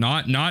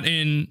not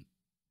in...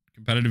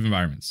 competitive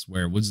environments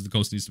where Woods of the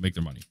Coast needs to make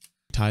their money.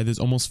 Tithe is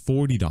almost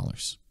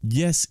 $40.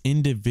 Yes,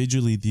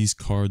 individually these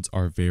cards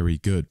are very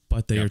good,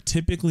 but they are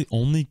typically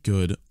only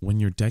good when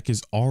your deck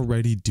is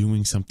already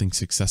doing something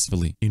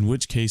successfully, in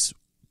which case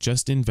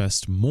just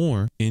invest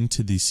more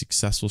into the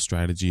successful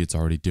strategy it's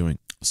already doing.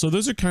 So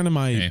those are kind of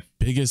my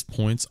biggest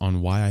points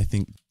on why I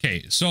think...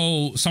 Okay,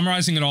 so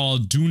summarizing it all,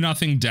 do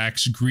nothing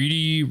decks,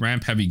 greedy,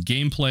 ramp heavy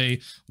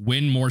gameplay,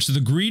 win more. So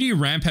the greedy,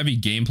 ramp heavy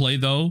gameplay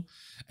though,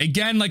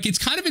 again, like, it's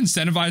kind of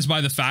incentivized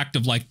by the fact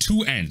of like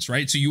two ends,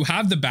 right? So you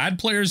have the bad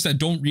players that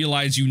don't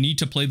realize you need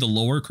to play the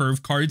lower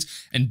curve cards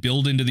and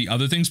build into the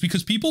other things,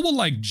 because people will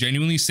like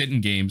genuinely sit in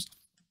games.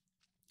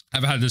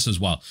 I've had this as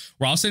well,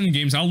 where I'll sit in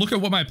games and I'll look at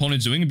what my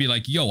opponent's doing and be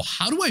like, yo,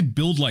 how do I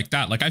build like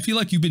that? Like, I feel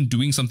like you've been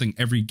doing something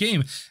every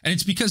game, and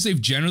it's because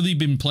they've generally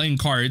been playing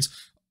cards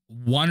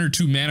 1 or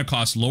 2 mana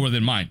costs lower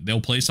than mine.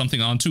 They'll play something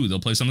on 2, they'll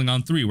play something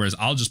on 3, whereas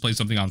I'll just play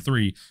something on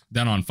 3,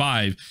 then on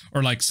 5,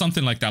 or like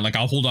something like that. Like,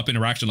 I'll hold up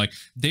interaction. Like,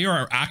 they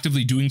are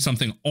actively doing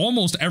something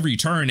almost every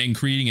turn and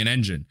creating an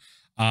engine.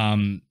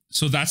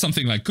 So that's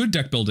something like good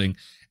deck building.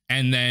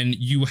 And then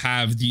you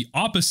have the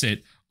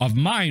opposite of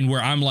mine,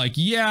 where I'm like,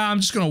 yeah, I'm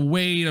just gonna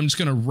wait, I'm just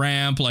gonna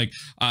ramp, like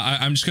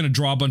I'm just gonna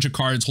draw a bunch of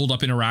cards, hold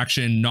up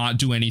interaction, not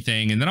do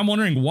anything, and then I'm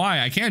wondering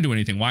why I can't do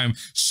anything, why I'm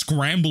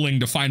scrambling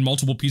to find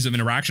multiple pieces of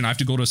interaction. I have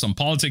to go to some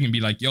politic and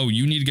be like, yo,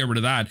 you need to get rid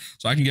of that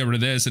so I can get rid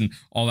of this, and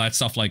all that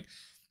stuff. Like,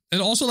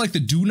 and also like the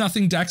do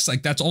nothing decks,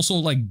 like that's also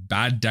like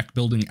bad deck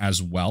building as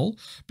well,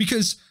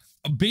 because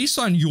based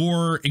on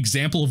your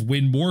example of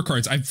win more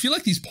cards, I feel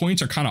like these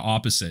points are kind of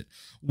opposite,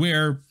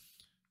 where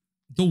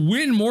the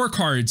win more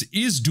cards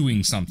is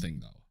doing something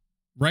though,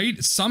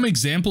 right? Some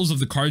examples of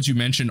the cards you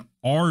mentioned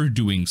are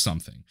doing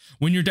something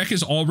when your deck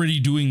is already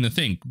doing the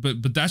thing,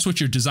 but that's what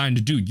you're designed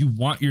to do. You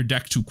want your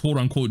deck to quote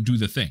unquote do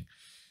the thing.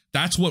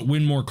 That's what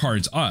win more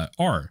cards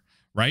are,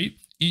 right?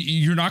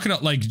 You're not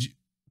gonna like,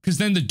 because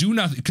then the do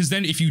nothing, because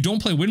then if you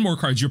don't play win more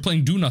cards, you're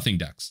playing do nothing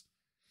decks,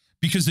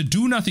 because the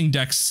do nothing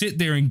decks sit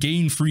there and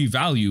gain free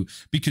value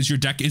because your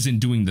deck isn't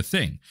doing the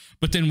thing.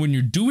 But then when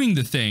you're doing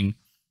the thing,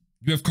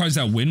 you have cards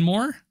that win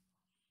more.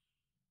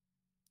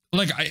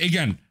 Like,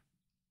 again,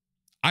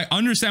 I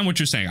understand what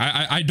you're saying.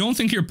 I don't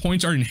think your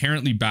points are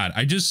inherently bad.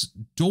 I just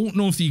don't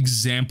know if the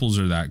examples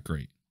are that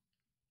great.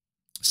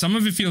 Some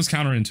of it feels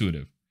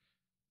counterintuitive,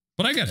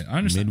 but I get it. I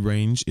understand.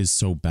 Mid-range is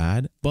so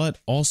bad, but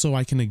also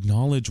I can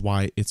acknowledge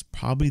why it's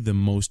probably the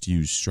most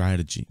used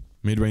strategy.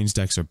 Mid-range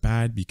decks are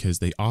bad because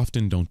they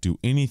often don't do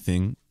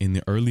anything in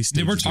the early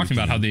stages. They were talking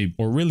about how they,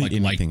 or really like,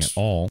 anything at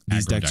all.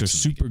 These decks are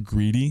super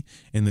greedy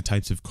in the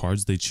types of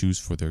cards they choose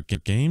for their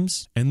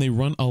games, and they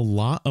run a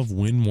lot of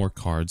win more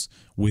cards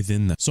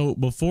within them. So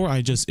before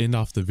I just end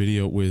off the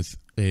video with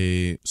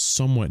a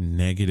somewhat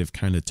negative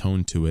kind of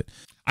tone to it,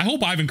 I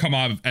hope I haven't come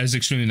off as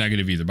extremely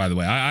negative either, by the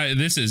way.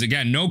 This is,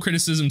 again, no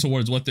criticism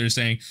towards what they're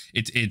saying.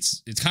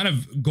 It's kind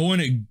of going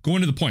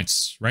to the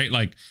points, right?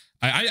 Like,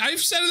 I've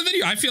said in the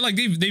video, I feel like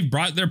they've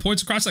brought their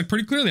points across like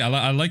pretty clearly.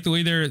 I like the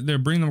way they're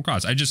bringing them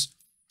across. I think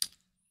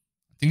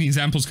the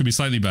examples could be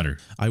slightly better.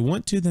 I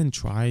want to then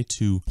try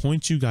to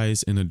point you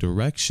guys in a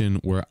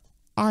direction where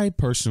I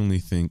personally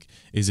think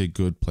is a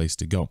good place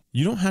to go.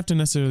 You don't have to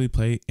necessarily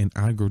play an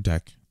aggro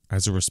deck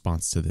as a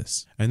response to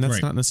this, and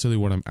that's not necessarily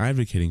what I'm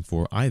advocating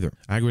for either.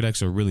 Aggro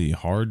decks are really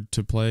hard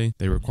to play.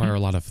 They require a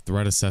lot of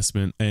threat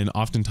assessment, and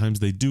oftentimes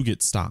they do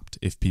get stopped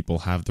if people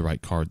have the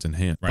right cards in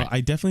hand. But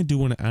I definitely do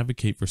want to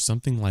advocate for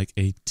something like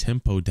a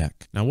tempo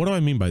deck. Now, what do I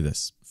mean by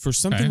this? For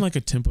something like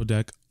a tempo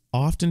deck,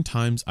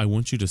 Oftentimes, I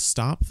want you to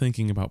stop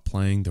thinking about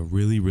playing the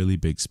really, really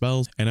big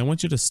spells, and I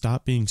want you to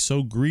stop being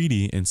so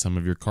greedy in some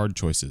of your card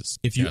choices.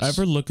 If you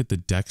ever look at the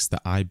decks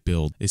that I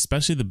build,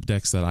 especially the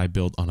decks that I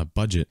build on a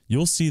budget,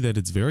 you'll see that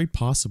it's very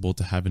possible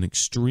to have an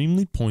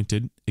extremely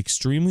pointed,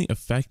 extremely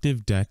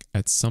effective deck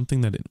at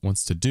something that it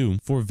wants to do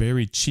for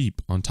very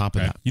cheap on top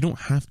of that. You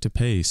don't have to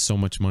pay so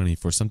much money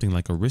for something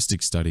like a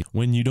Heuristic Study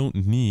when you don't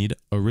need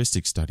a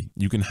Heuristic Study.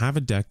 You can have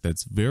a deck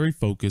that's very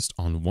focused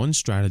on one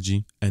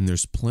strategy, and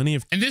there's plenty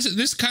of... And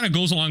this kind of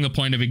goes along the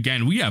point of,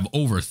 again, we have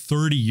over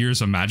 30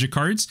 years of Magic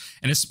cards,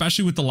 and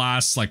especially with the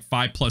last like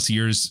 5+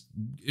 years,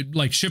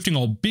 like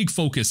shifting a big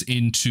focus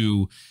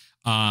into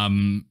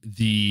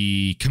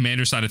the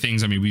Commander side of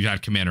things. I mean, we've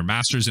had Commander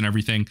Masters and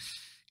everything.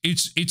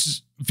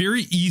 It's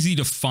very easy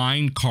to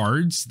find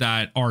cards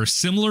that are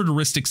similar to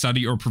Heuristic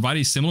Study or provide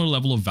a similar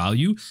level of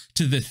value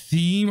to the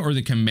theme or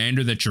the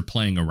commander that you're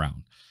playing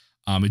around.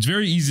 It's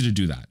very easy to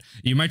do that.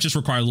 You might just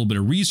require a little bit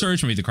of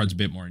research, maybe the card's a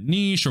bit more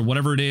niche or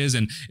whatever it is,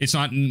 and it's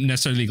not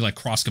necessarily like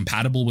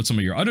cross-compatible with some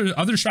of your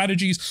other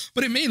strategies,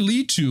 but it may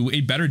lead to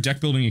a better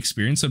deck building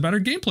experience, a better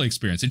gameplay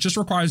experience. It just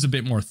requires a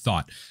bit more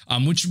thought,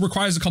 which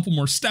requires a couple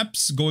more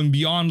steps going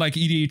beyond like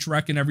EDH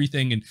rec and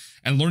everything,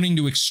 and learning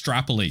to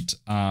extrapolate.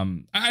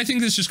 I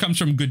think this just comes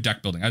from good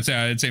deck building. I'd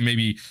say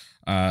maybe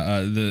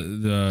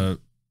the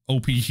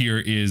OP here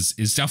is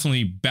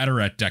definitely better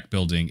at deck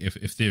building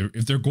if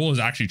their goal is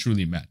actually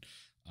truly met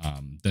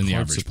than the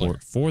average player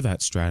for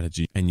that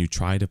strategy, and you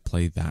try to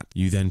play that.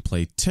 You then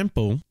play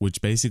tempo,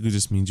 which basically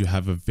just means you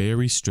have a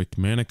very strict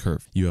mana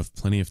curve. You have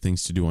plenty of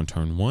things to do on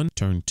turn 1,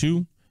 turn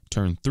 2,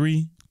 turn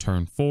 3,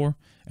 turn 4,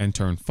 and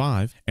turn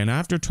 5. And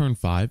after turn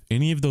 5,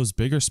 any of those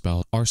bigger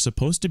spells are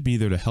supposed to be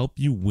there to help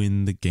you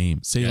win the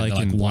game. Say like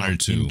in 1 or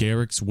 2.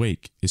 Garrick's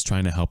Wake is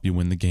trying to help you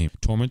win the game.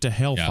 Torment to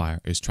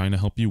Hailfire is trying to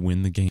help you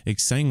win the game.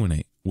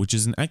 Exsanguinate, which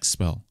is an X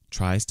spell,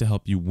 tries to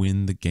help you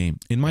win the game.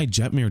 In my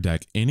Jetmir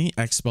deck, any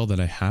X spell that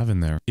I have in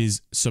there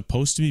is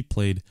supposed to be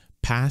played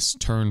past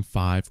turn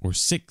 5 or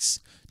 6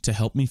 to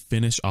help me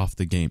finish off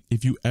the game.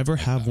 If you ever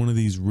have one of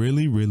these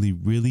really, really,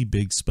 really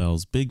big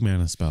spells, big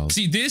mana spells.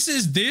 See, this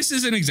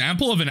is an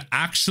example of an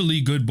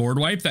actually good board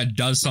wipe that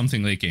does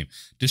something late game.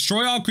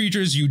 Destroy all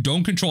creatures you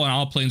don't control and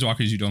all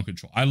planeswalkers you don't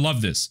control. I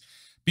love this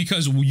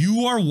because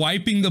you are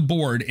wiping the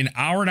board an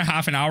hour and a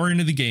half, an hour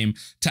into the game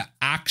to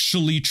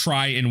actually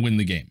try and win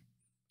the game.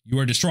 You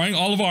are destroying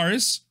all of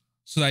ours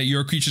so that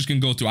your creatures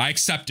can go through. I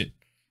accept it.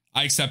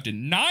 I accepted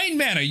 9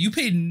 mana. You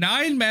paid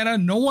 9 mana.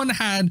 No one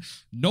had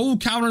no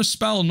counter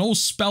spell, no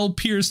spell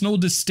pierce, no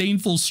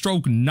disdainful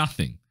stroke,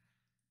 nothing.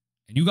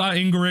 And you got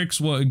in Garrick's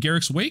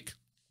Wake?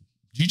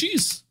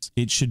 GG's.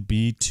 It should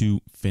be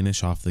to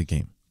finish off the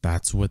game.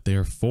 That's what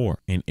they're for.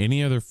 In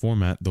any other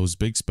format, those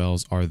big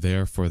spells are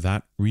there for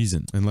that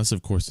reason. Unless,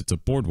 of course, it's a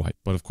board wipe.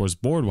 But, of course,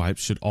 board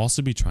wipes should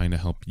also be trying to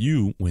help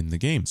you win the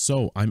game.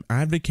 So, I'm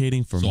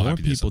advocating for more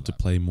people to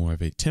play more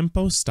of a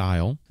tempo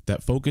style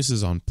that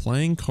focuses on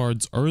playing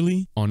cards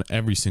early on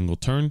every single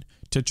turn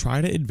to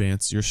try to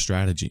advance your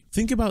strategy.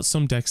 Think about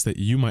some decks that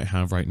you might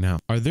have right now.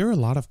 Are there a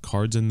lot of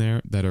cards in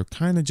there that are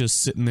kind of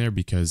just sitting there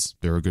because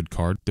they're a good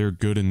card? They're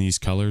good in these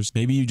colors.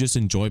 Maybe you just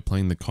enjoy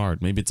playing the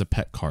card. Maybe it's a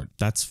pet card.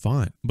 That's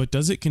fine. But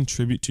does it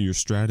contribute to your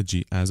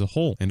strategy as a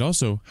whole? And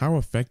also, how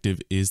effective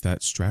is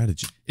that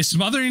strategy? Is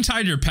Smothering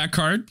Tide your pet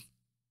card?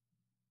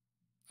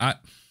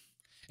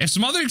 If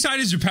Smothering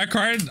Tide is your pet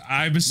card,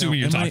 I'm assuming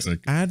you're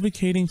toxic. I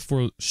advocating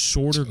for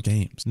shorter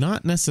games?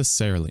 Not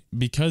necessarily.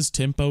 Because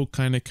tempo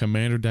kind of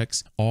commander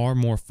decks are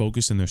more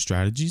focused in their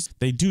strategies,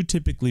 they do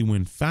typically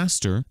win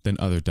faster than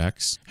other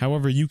decks.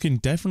 However, you can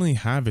definitely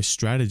have a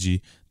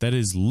strategy that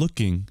is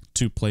looking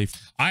to play.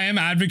 I am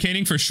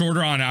advocating for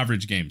shorter on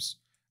average games.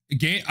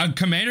 A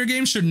commander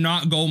game should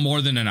not go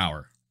more than an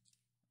hour,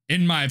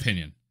 in my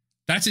opinion.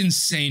 That's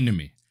insane to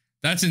me.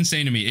 That's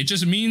insane to me. It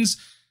just means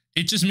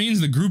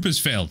the group has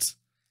failed.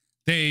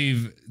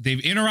 They've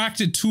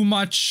interacted too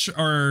much,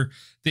 or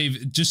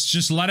they've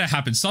just let it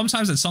happen.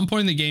 Sometimes at some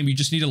point in the game, you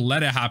just need to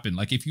let it happen.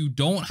 Like if you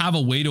don't have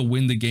a way to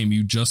win the game,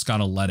 you just got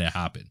to let it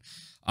happen.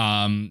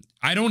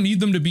 I don't need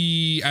them to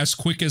be as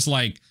quick as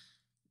like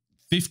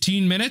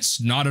 15 minutes,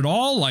 not at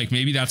all. Like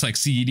maybe that's like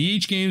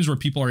CEDH games where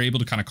people are able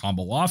to kind of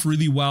combo off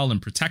really well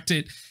and protect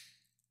it.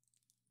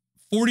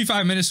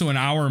 45 minutes to an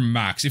hour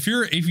max. If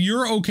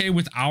you're okay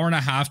with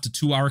 1.5 to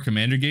 2 hour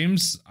commander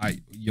games,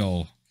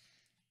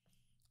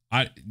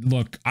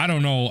 look, I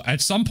don't know.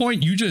 At some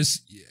point you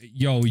just,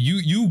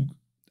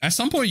 at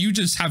some point you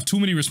just have too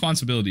many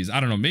responsibilities. I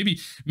don't know.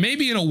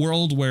 Maybe in a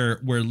world where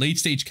late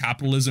stage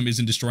capitalism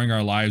isn't destroying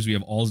our lives, we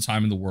have all the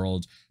time in the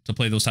world to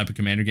play those type of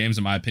commander games,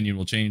 and my opinion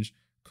will change.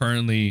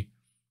 Currently,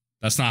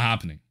 that's not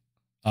happening.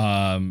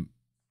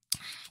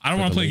 I don't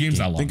want to play games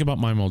that long. Think about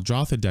my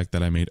Muldrotha deck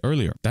that I made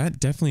earlier. That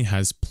definitely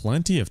has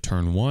plenty of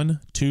turn 1,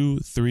 2,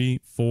 3,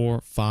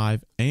 4,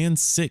 5, and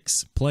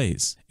 6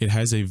 plays. It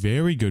has a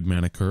very good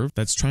mana curve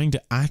that's trying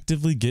to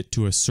actively get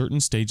to a certain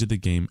stage of the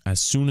game as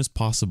soon as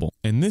possible.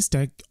 And this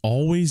deck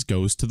always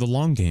goes to the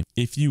long game.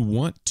 If you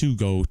want to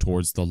go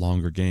towards the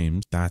longer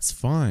games, that's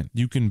fine.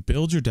 You can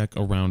build your deck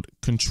around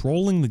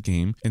controlling the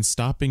game and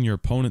stopping your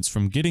opponents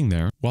from getting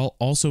there, while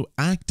also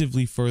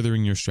actively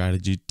furthering your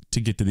strategy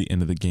to get to the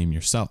end of the game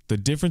yourself. The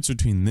difference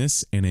between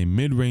this and a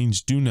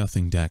mid-range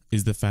do-nothing deck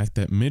is the fact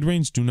that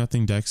mid-range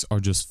do-nothing decks are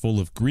just full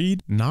of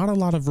greed, not a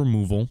lot of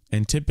removal,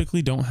 and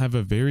typically don't have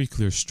a very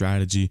clear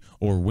strategy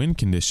or win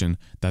condition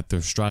that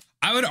they're striving.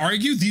 I would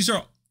argue these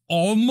are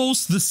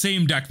almost the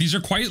same deck. These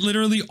are quite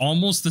literally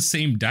almost the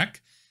same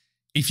deck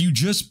if you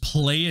just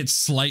play it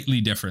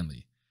slightly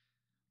differently.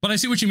 But I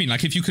see what you mean.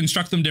 Like if you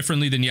construct them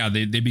differently, then yeah,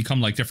 they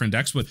become like different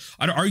decks. But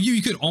I'd argue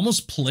you could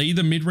almost play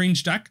the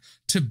mid-range deck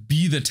to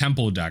be the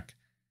tempo deck.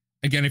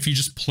 Again, if you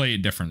just play it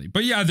differently.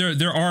 But yeah,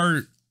 there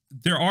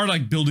are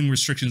like building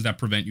restrictions that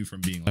prevent you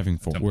from being like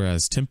tempo.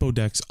 Whereas tempo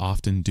decks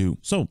often do.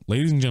 So,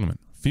 ladies and gentlemen,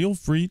 feel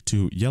free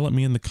to yell at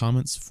me in the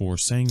comments for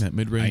saying that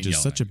mid-range is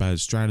such a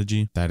bad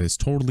strategy. That is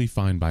totally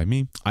fine by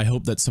me. I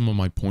hope that some of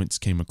my points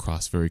came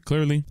across very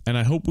clearly, and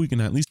I hope we can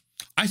at least...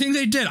 I think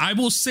they did. I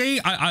will say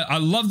I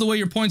love the way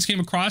your points came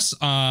across.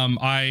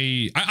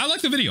 I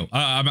like the video.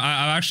 I'm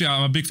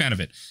a big fan of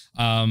it.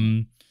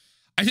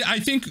 I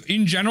think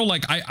in general,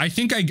 like I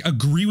think I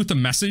agree with the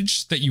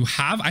message that you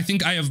have. I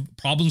think I have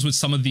problems with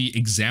some of the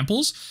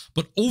examples,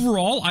 but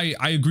overall I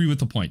agree with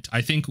the point.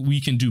 I think we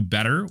can do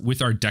better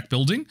with our deck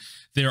building.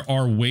 There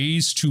are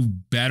ways to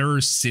better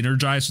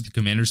synergize with the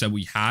commanders that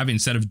we have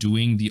instead of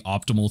doing the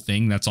optimal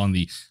thing that's on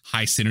the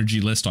high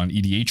synergy list on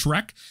EDH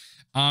Rec.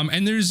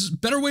 And there's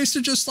better ways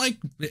to just like,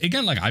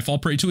 again, like I fall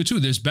prey to it too.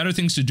 There's better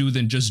things to do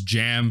than just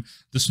jam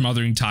the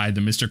Smothering Tide,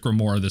 the Mystic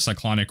Remora, the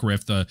Cyclonic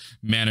Rift, the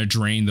Mana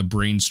Drain, the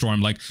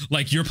Brainstorm. Like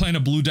you're playing a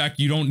blue deck,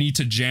 you don't need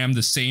to jam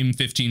the same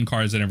 15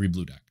 cards in every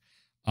blue deck.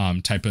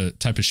 Type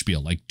of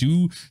spiel. Like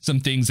do some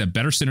things that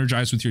better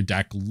synergize with your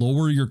deck,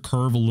 lower your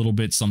curve a little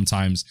bit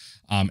sometimes,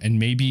 and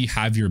maybe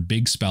have your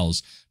big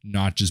spells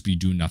not just be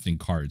do nothing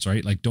cards,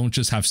 right? Like don't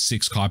just have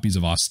 6 copies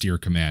of Austere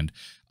Command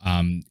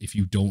if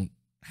you don't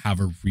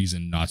have a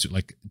reason not to.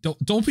 Like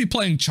don't be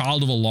playing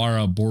Child of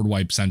Alara board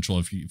wipe central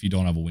if you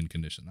don't have a win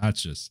condition.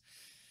 That's just,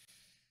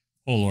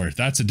 oh lord,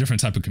 that's a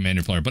different type of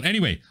commander player. But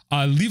anyway,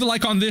 leave a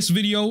like on this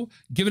video,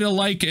 give it a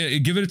like,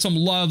 give it some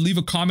love, leave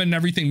a comment and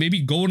everything.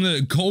 Maybe go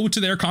to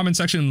their comment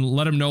section and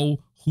let them know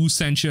who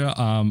sent you.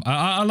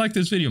 I like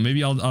this video.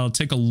 Maybe I'll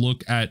take a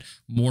look at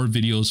more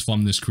videos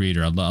from this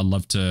creator. I'd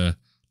love to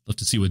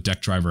see what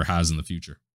Deck Driver has in the future.